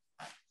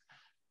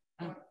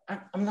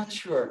 I'm not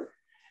sure.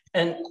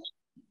 And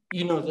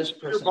you know this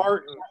person. Peter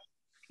Barton.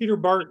 Peter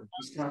Barton.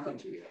 He's talking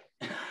to you.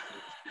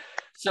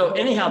 So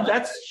anyhow,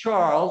 that's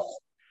Charles.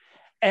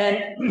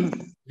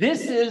 And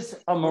this is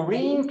a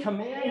Marine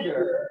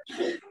commander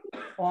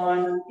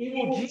on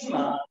Iwo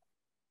Jima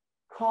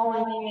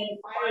calling in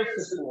fire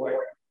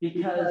support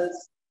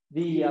because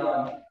the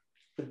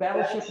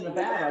battleship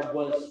Nevada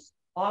was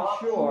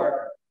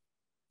offshore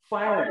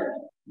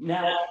firing.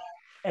 Now,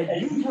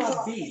 at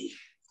Utah Beach,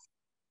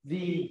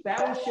 the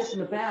battleship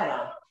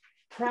Nevada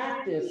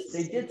practiced,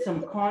 they did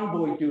some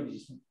convoy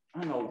duties,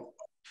 I don't know,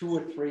 2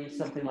 or 3,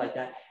 something like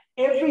that.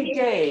 Every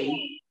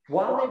day,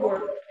 while they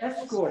were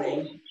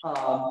escorting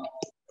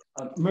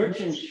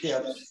merchant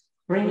ships,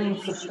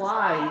 bringing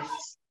supplies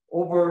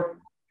over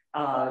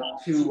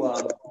to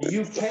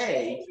the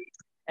UK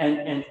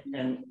and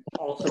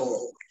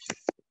also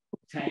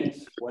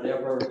tanks,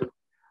 whatever,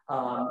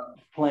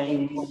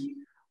 planes.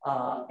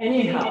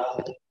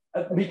 Anyhow,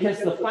 because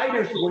the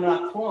fighters were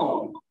not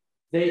flown,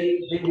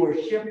 they were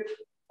shipped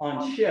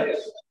on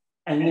ships,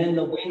 and then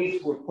the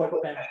wings were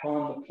put back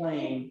on the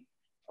plane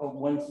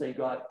once they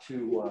got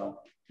to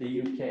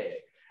the UK.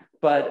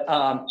 But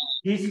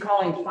he's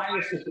calling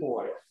fire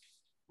support.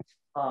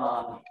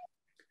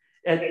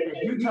 At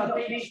Utah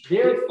Beach,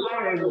 their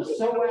fire was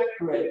so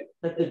accurate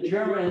that the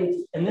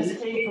Germans, and this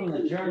came from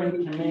the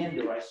German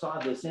commander, I saw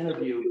this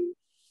interview,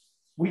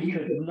 we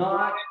could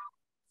not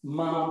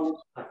mount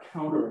a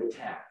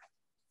counterattack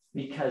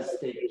because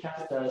they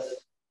kept us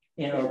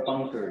in our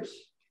bunkers.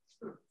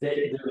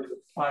 Their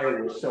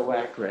fire was so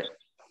accurate.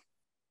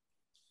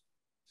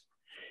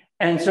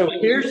 And so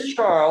here's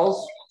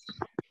Charles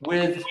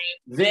with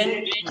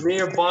then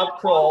Mayor Bob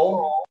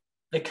Kroll,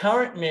 the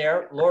current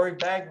mayor, Lori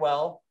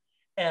Bagwell,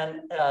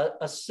 and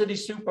a city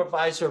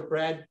supervisor,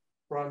 Brad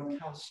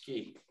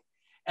Gronkowski.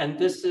 And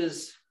this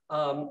is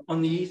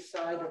on the east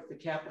side of the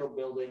Capitol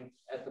building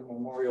at the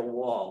Memorial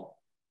Wall.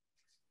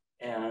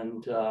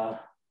 And in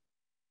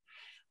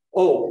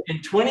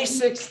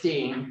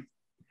 2016,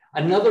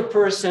 another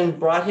person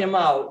brought him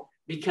out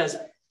because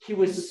he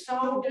was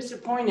so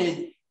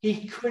disappointed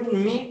he couldn't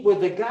meet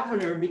with the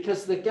governor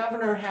because the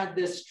governor had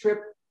this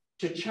trip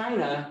to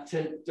China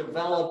to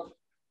develop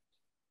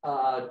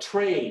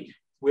trade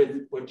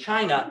with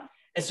China.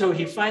 And so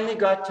he finally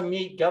got to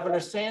meet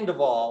Governor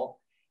Sandoval.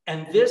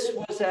 And this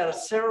was at a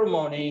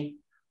ceremony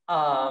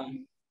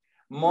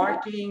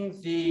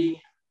marking the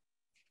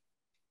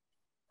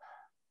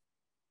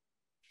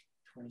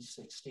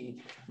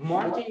 2016,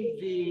 marking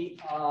the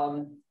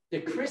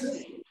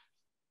christening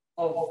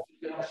of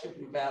the Battleship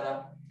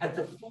Nevada at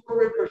the Fall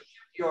River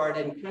Shipyard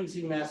in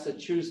Quincy,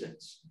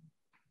 Massachusetts.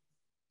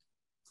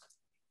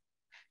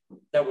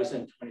 That was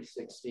in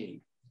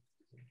 2016,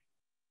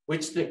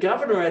 which the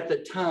governor at the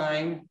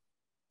time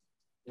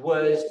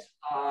was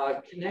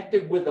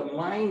connected with the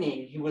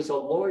mining. He was a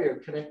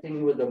lawyer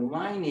connecting with the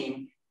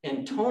mining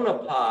in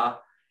Tonopah,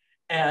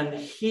 and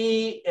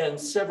he and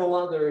several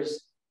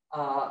others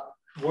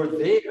were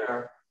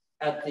there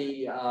at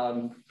the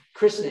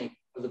christening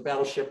of the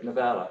Battleship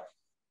Nevada.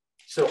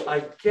 So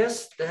I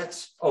guess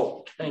that's,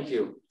 oh, thank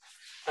you.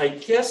 I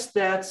guess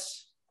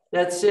that's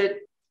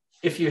it.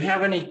 If you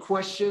have any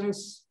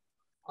questions,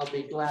 I'll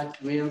be glad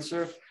to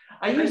answer.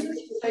 I used to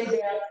say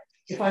that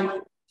if I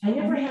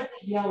never had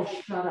to yell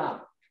shut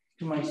up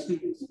to my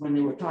students when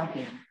they were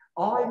talking.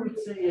 All I would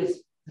say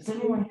is, does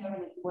anyone have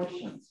any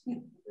questions?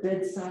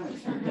 Dead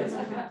silence, because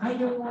I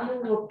don't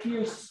want to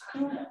appear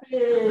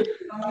stupid.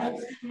 I'm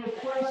asking a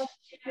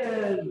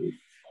question.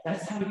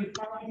 That's how you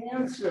find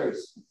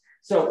answers.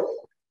 So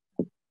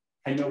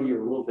I know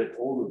you're a little bit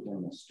older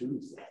than the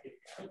students.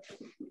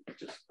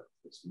 Just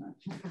this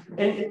much.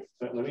 And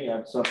let me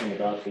add something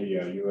about the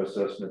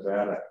USS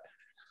Nevada.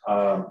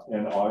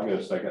 In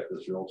August, I got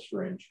this real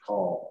strange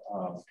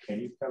call. Can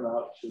you come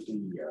out to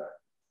the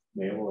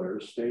Naval Air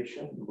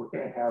Station? We're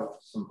going to have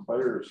some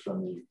players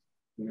from the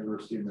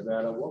University of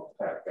Nevada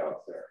Wolfpack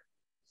out there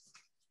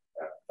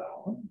at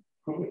Fallon.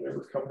 Who would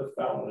ever come to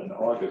Fallon in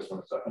August when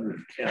it's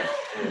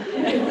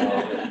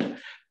 110?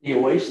 The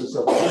oasis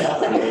of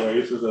Nevada. The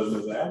oasis of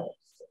Nevada.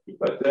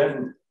 But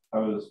then I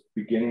was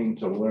beginning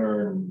to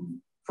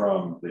learn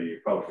from the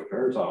public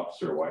affairs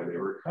officer why they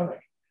were coming.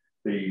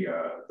 The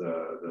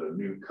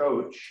new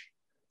coach,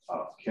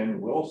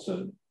 Ken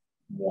Wilson,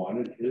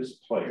 wanted his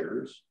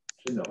players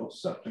to know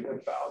something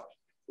about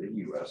the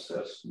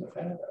USS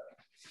Nevada.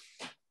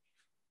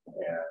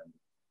 And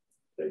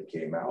they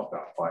came out,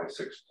 about 5,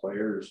 6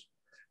 players,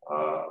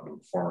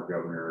 former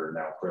governor,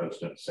 now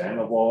President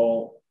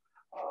Sandoval,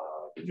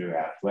 the new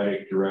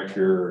athletic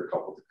director, a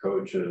couple of the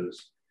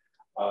coaches.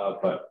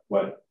 But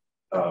what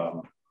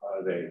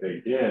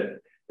they did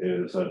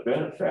is a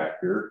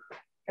benefactor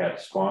had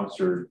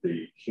sponsored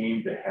the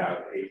team to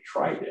have a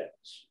trident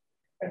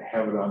and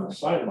have it on the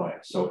sideline.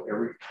 So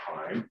every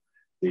time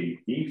the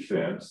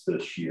defense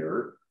this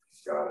year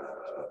got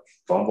a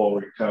fumble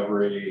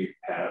recovery,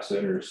 pass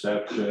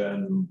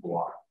interception,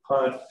 block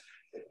punt,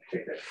 they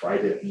take that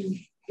trident and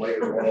play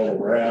it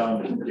all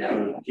around and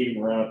gather the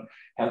team around.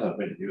 Hasn't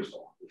been used a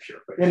lot this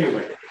year, but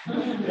anyway.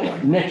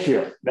 Next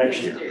year.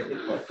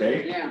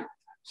 Okay. Yeah.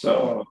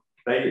 So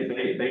they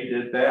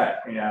did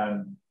that.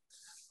 And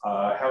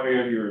how many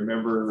of you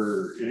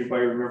remember,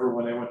 anybody remember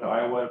when they went to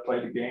Iowa to play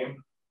the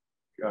game?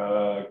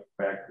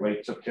 Back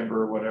late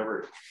September or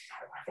whatever?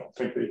 I don't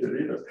think they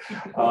did either.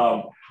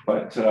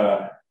 But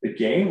the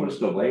game was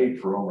delayed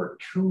for over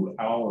 2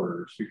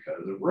 hours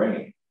because of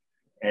rain.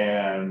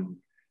 And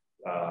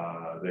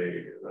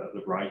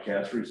the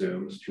broadcast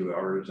resumes 2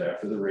 hours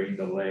after the rain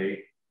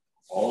delay.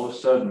 All of a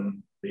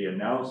sudden, the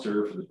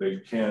announcer for the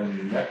Big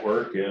Ten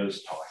network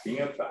is talking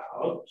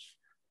about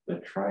the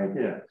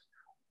trident,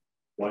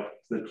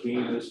 what the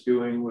team is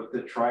doing with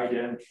the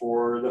trident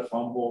for the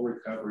fumble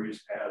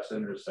recoveries, pass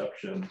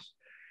interceptions.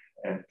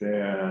 And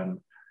then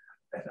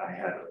I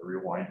had to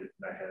rewind it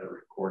and I had to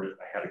record it.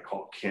 I had to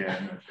call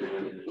Ken.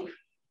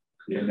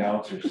 The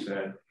announcer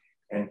said,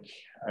 and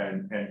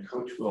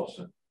Coach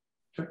Wilson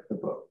took the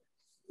book,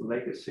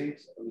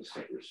 Legacies of the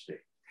Sacred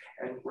State,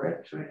 and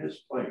read to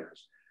his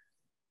players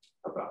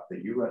about the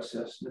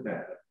USS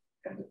Nevada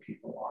and the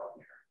people on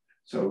there.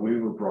 So we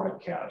were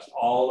broadcast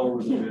all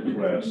over the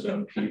Midwest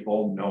of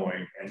people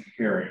knowing and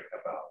hearing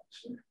about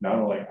not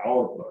only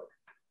our book,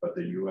 but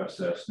the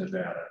USS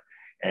Nevada.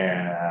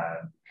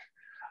 And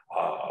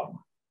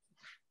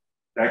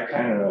that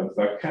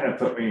kind of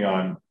put me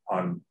on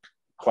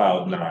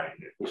cloud 9.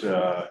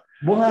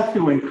 We'll have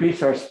to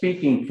increase our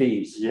speaking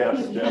fees.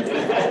 Yes,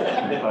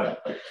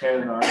 definitely.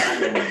 Ken and I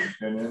have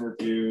been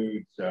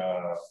interviewed,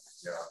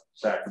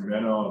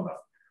 Sacramento, and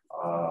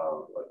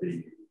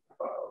the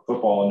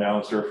football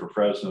announcer for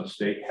Fresno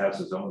State has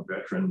his own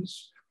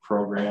veterans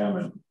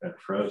program at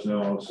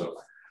Fresno, so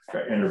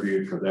got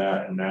interviewed for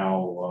that, and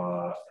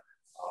now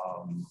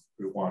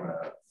we want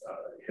to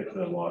hit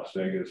the Las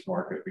Vegas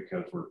market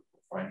because we're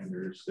finding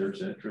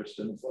there's interest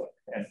in the book,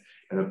 and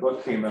the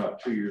book came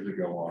out 2 years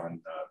ago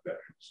on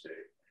Veterans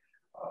Day.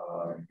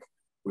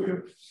 We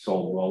have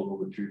sold well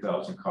over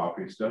 2,000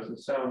 copies. Doesn't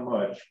sound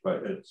much,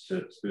 but it's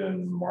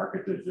been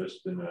marketed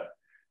just in a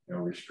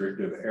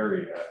restrictive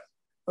area.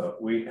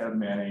 But we have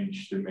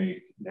managed to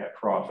make net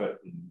profit,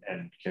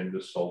 and Ken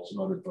just sold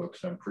some other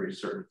books. I'm pretty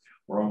certain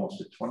we're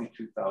almost at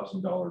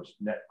 $22,000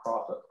 net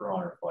profit for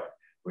Honor Flight.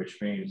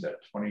 which means that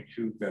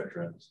 22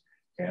 veterans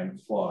can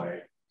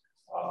fly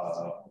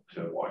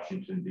to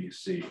Washington,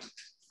 D.C.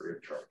 free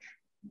of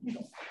charge.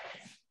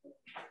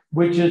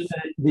 Which is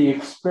the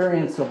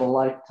experience of a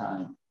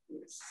lifetime.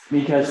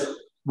 Because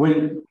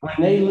when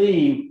they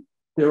leave,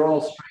 they're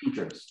all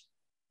strangers.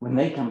 When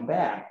they come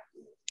back,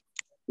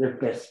 they're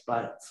best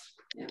buds.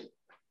 Yeah.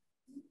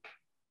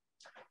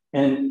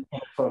 And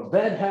if a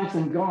vet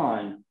hasn't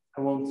gone,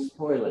 I won't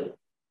spoil it,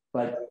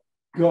 but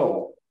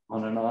go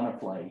on an honor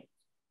flight.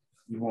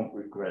 You won't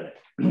regret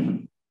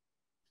it.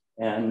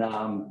 And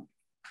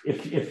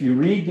if you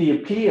read the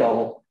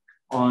appeal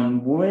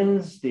on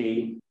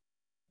Wednesday,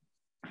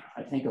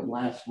 I think of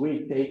last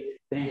week,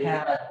 they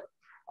had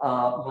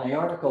my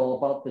article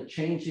about the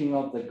changing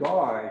of the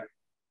guard,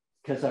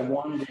 because I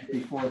wanted it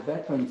before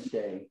Veterans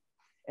Day.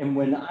 And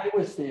when I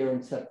was there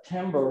in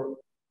September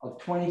of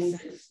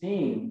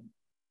 2016,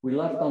 we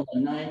left on the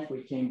 9th,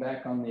 we came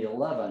back on the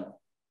 11th,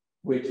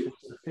 which was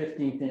the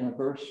 15th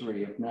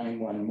anniversary of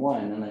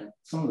 911. And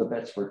some of the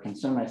vets were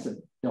concerned. I said,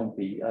 don't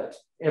be,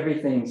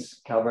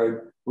 everything's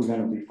covered. We're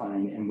going to be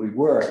fine. And we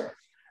were.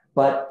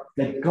 But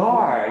the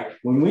guard,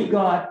 when we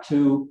got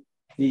to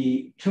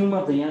the Tomb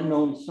of the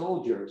Unknown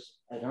Soldiers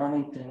at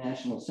Arlington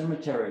National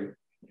Cemetery,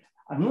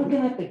 I'm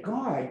looking at the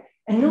guard,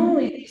 and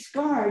normally these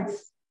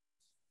guards,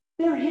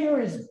 their hair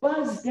is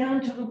buzzed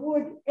down to the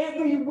wood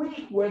every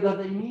week, whether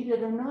they need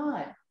it or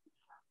not.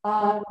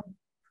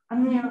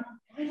 I'm there,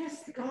 why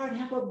does the guard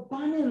have a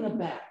bun in the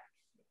back?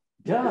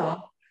 Duh,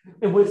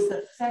 it was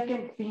the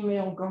second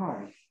female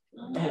guard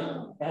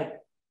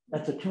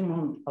at the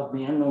Tomb of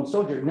the Unknown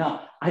Soldier.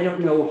 Now, I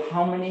don't know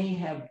how many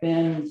have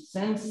been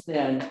since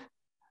then,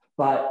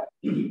 but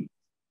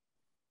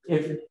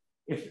if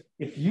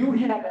you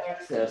have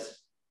access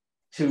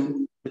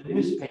to the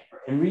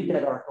newspaper and read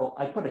that article,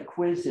 I put a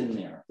quiz in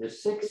there.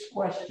 There's 6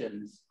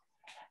 questions,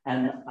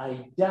 and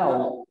I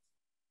doubt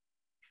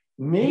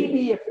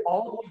maybe if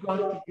all you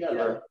got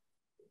together,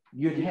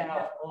 you'd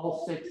have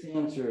all 6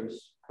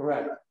 answers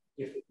correct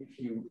if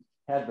you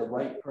had the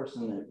right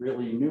person that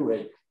really knew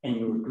it and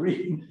you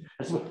agreed.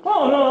 I said,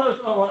 oh no,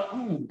 that's not what,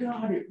 oh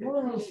God, it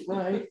was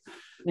right.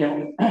 You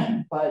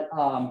know, but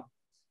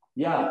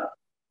yeah,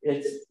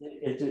 it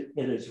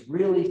is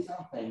really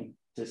something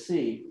to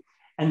see.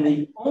 And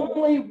the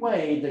only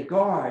way the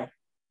guard,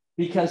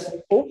 because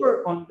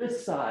over on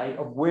this side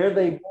of where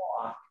they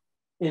walk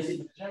is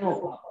the general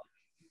public,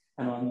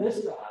 and on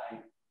this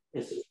side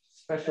is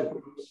special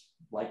groups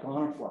like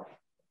Honor Flight.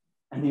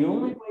 And the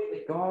only way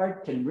the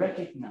guard can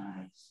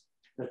recognize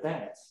the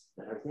vets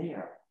that are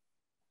there,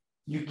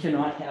 you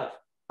cannot have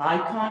eye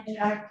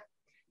contact,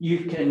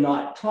 you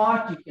cannot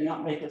talk, you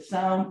cannot make a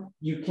sound,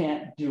 you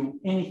can't do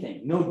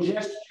anything. No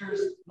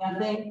gestures,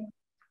 nothing.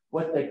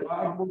 What the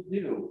guard will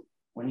do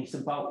when he's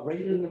about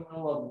right in the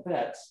middle of the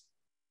vets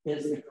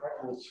is the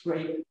guard will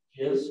scrape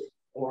his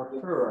or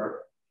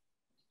her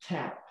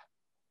tap.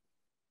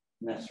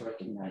 And that's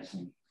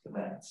recognizing the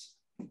vets.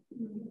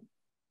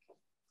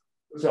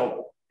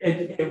 So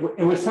it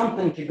was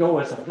something to go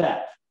as a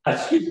vet,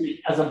 excuse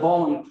me, as a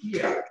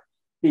volunteer,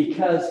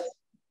 because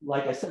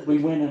like I said, we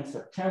went in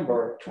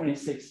September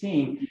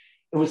 2016.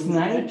 It was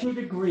 92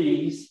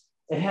 degrees.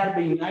 It had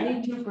to be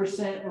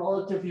 92%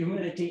 relative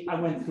humidity. I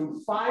went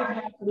through 5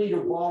 half-liter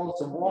bottles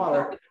of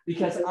water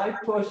because I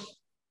pushed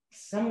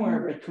somewhere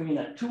between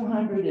a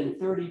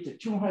 230 to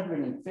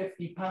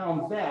 250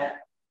 pound vet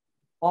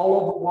all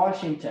over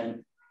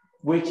Washington,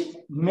 which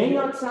may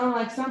not sound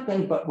like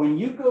something, but when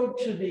you go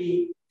to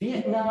the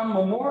Vietnam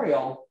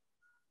Memorial,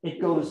 it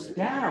goes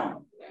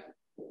down.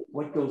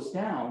 What goes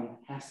down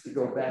has to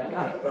go back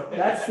up.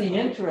 That's the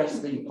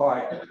interesting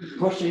part,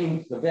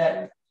 pushing the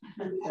vet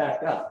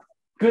back up.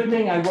 Good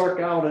thing I work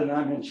out and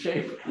I'm in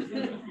shape.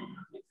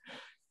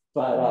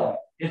 But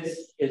it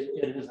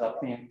is a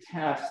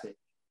fantastic,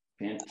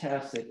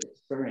 fantastic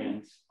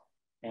experience.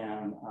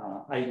 And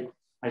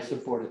I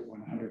support it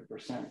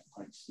 100%,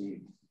 like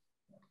Steve.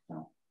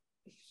 So.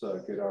 It's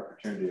a good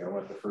opportunity. I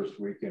went the first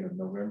weekend of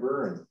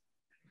November, and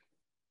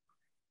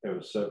it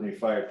was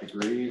 75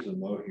 degrees and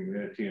low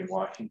humidity in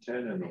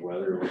Washington, and the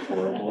weather was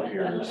horrible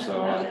here.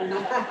 So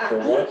for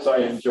once, I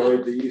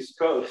enjoyed the East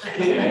Coast.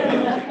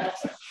 That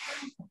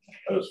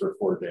was for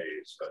 4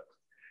 days.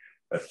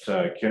 But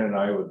Ken and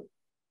I would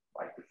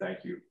like to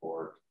thank you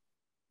for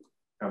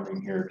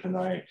coming here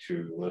tonight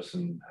to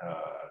listen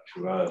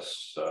to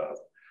us.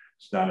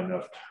 It's not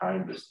enough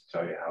time to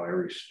tell you how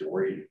every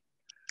story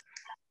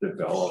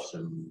developed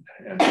and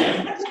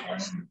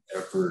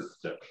effort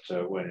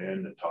that went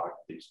in to talk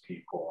to these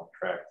people and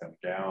track them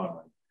down.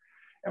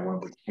 And when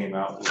we came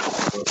out with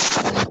the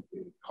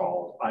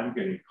book, I'm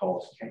getting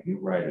calls, can you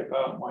write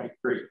about my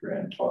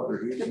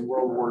great-grandfather? He's in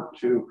World War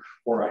II,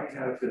 or I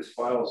have his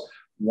files.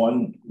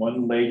 One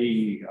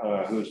lady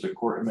who's the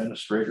court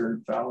administrator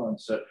in Fallon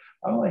said,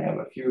 I only have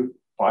a few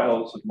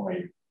files of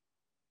my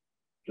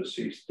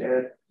deceased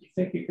dad. You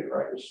think you could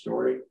write a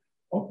story?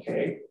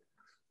 Okay.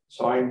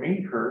 So I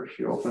meet her.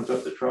 She opens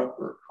up the trunk of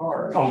her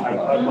car.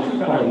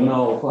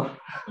 No.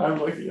 I'm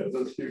looking at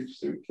this huge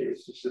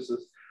suitcase. She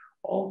says,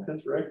 all of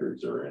his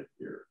records are in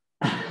here.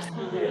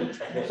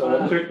 So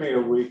it took me a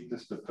week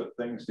just to put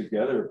things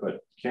together,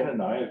 but Ken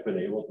and I have been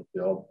able to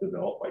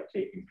develop by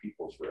taking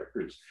people's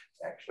records,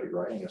 actually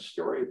writing a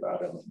story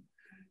about them.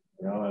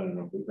 You know,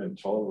 and we've been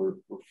told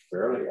we're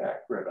fairly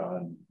accurate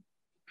on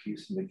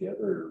piecing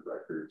together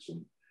records,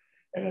 and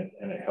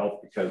it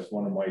helped because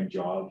one of my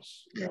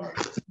jobs, you know,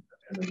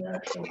 in the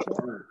National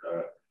Guard,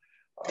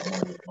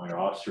 my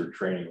officer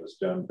training was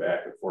done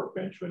back at Fort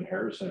Benjamin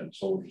Harrison and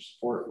Soldier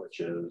Support, which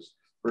is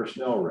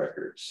personnel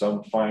records,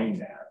 some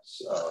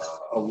finance,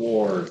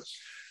 awards,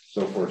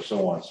 so forth,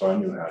 so on. So I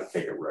knew how to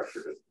take a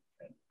record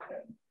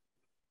and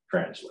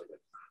translate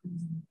it.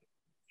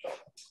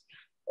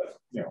 But,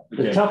 you know,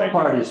 the tough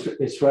part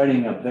is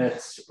writing a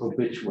vet's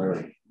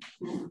obituary,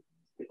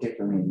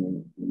 particularly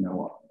in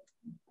Noah.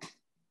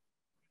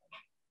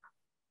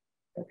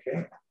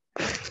 Okay.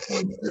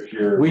 If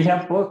you're, we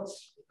have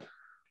books.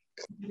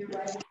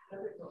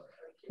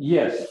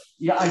 Yes.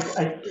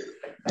 Yeah.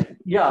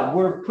 Yeah.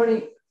 We're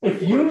putting.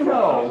 If you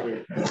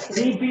know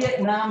any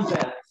Vietnam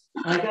vets,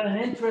 I got an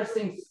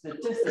interesting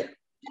statistic.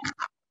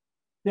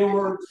 There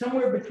were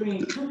somewhere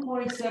between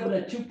 2.7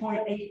 and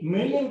 2.8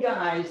 million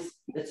guys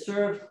that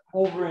served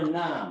over in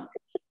Nam.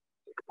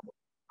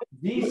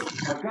 These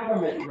are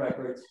government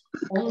records.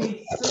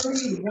 Only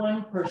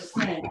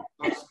 31%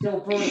 are still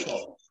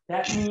vertical.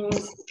 That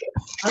means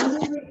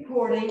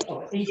underreporting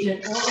of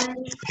Agent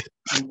Orange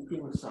and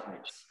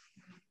suicides.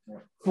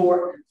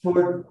 For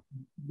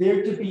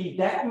there to be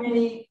that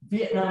many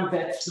Vietnam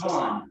vets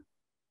gone,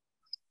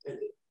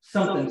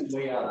 something's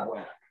way out of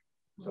whack.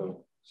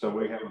 So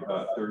we have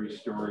about 30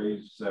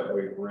 stories that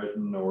we've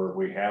written, or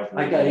we have written.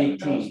 I got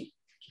 18.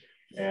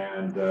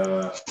 And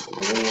we're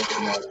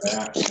working on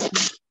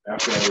that.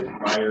 After I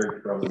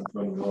retired from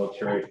the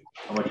military,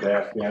 I went to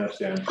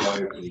Afghanistan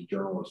twice as a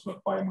journalist,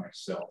 but by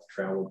myself,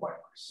 traveled by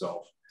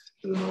myself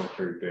to the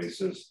military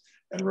bases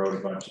and wrote a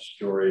bunch of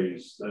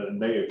stories.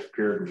 And they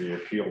appeared in the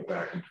Appeal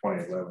back in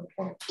 2011,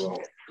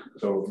 2012.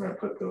 So we're going to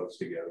put those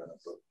together in a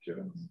book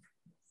too,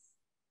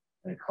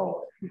 and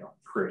call it, you know,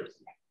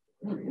 crazy.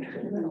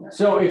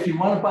 So if you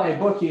want to buy a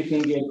book, you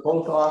can get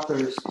both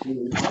authors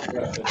to,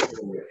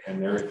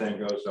 and everything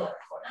goes on.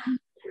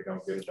 We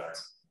don't get a dime.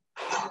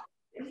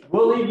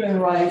 We'll even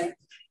write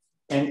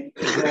and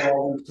go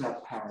all the way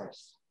to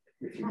Paris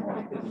if you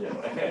want.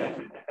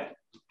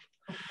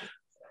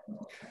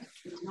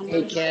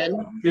 Hey, Ken.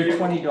 They're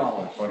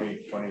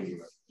 $20. 20.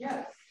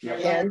 Yeah.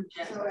 Ken.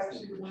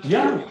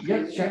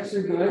 Yeah, checks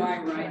are good.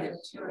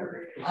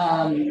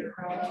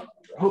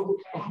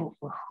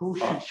 Who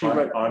should she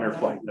write? Honor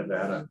Flight,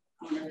 Nevada.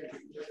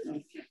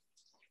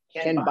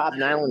 Ken, Bob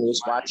Nyland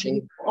was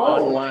watching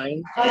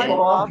online,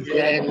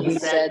 and he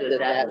said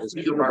that was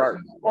Peter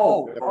Barton.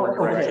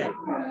 Okay.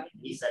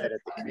 He said at the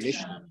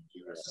commission.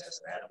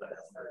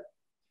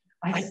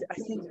 I think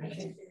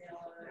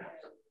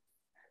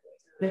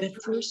the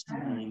first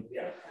time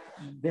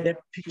that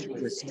picture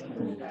was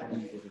taken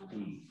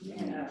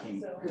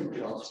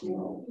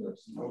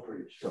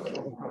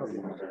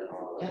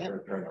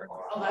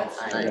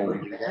I know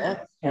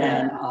that.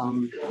 And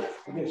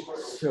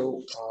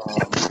so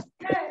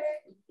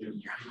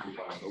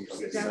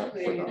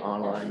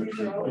online.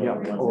 yeah. I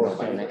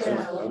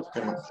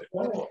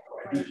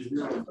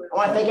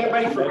want to thank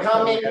everybody for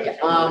coming.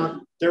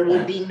 There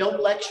will be no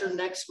lecture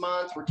next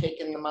month. We're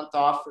taking the month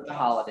off for the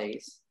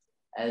holidays.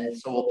 And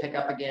so we'll pick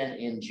up again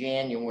in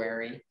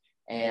January.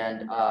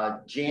 And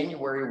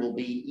January will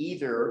be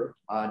either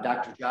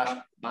Dr. Josh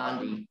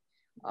Bondi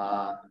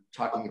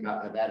talking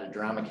about Nevada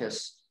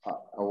Dramacus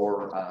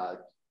or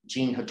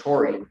Gene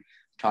Hattori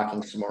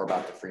talking some more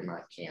about the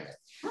Fremont Cannon.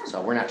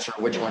 So we're not sure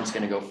which one's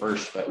going to go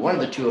first, but one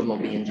of the two of them will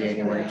be in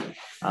January.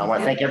 I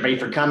want to thank everybody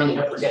for coming.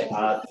 Don't forget,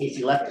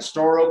 Casey left the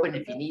store open.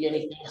 If you need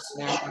anything, a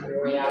snack on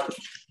your way out.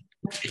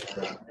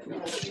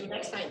 See you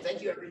next time.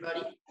 Thank you,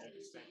 everybody.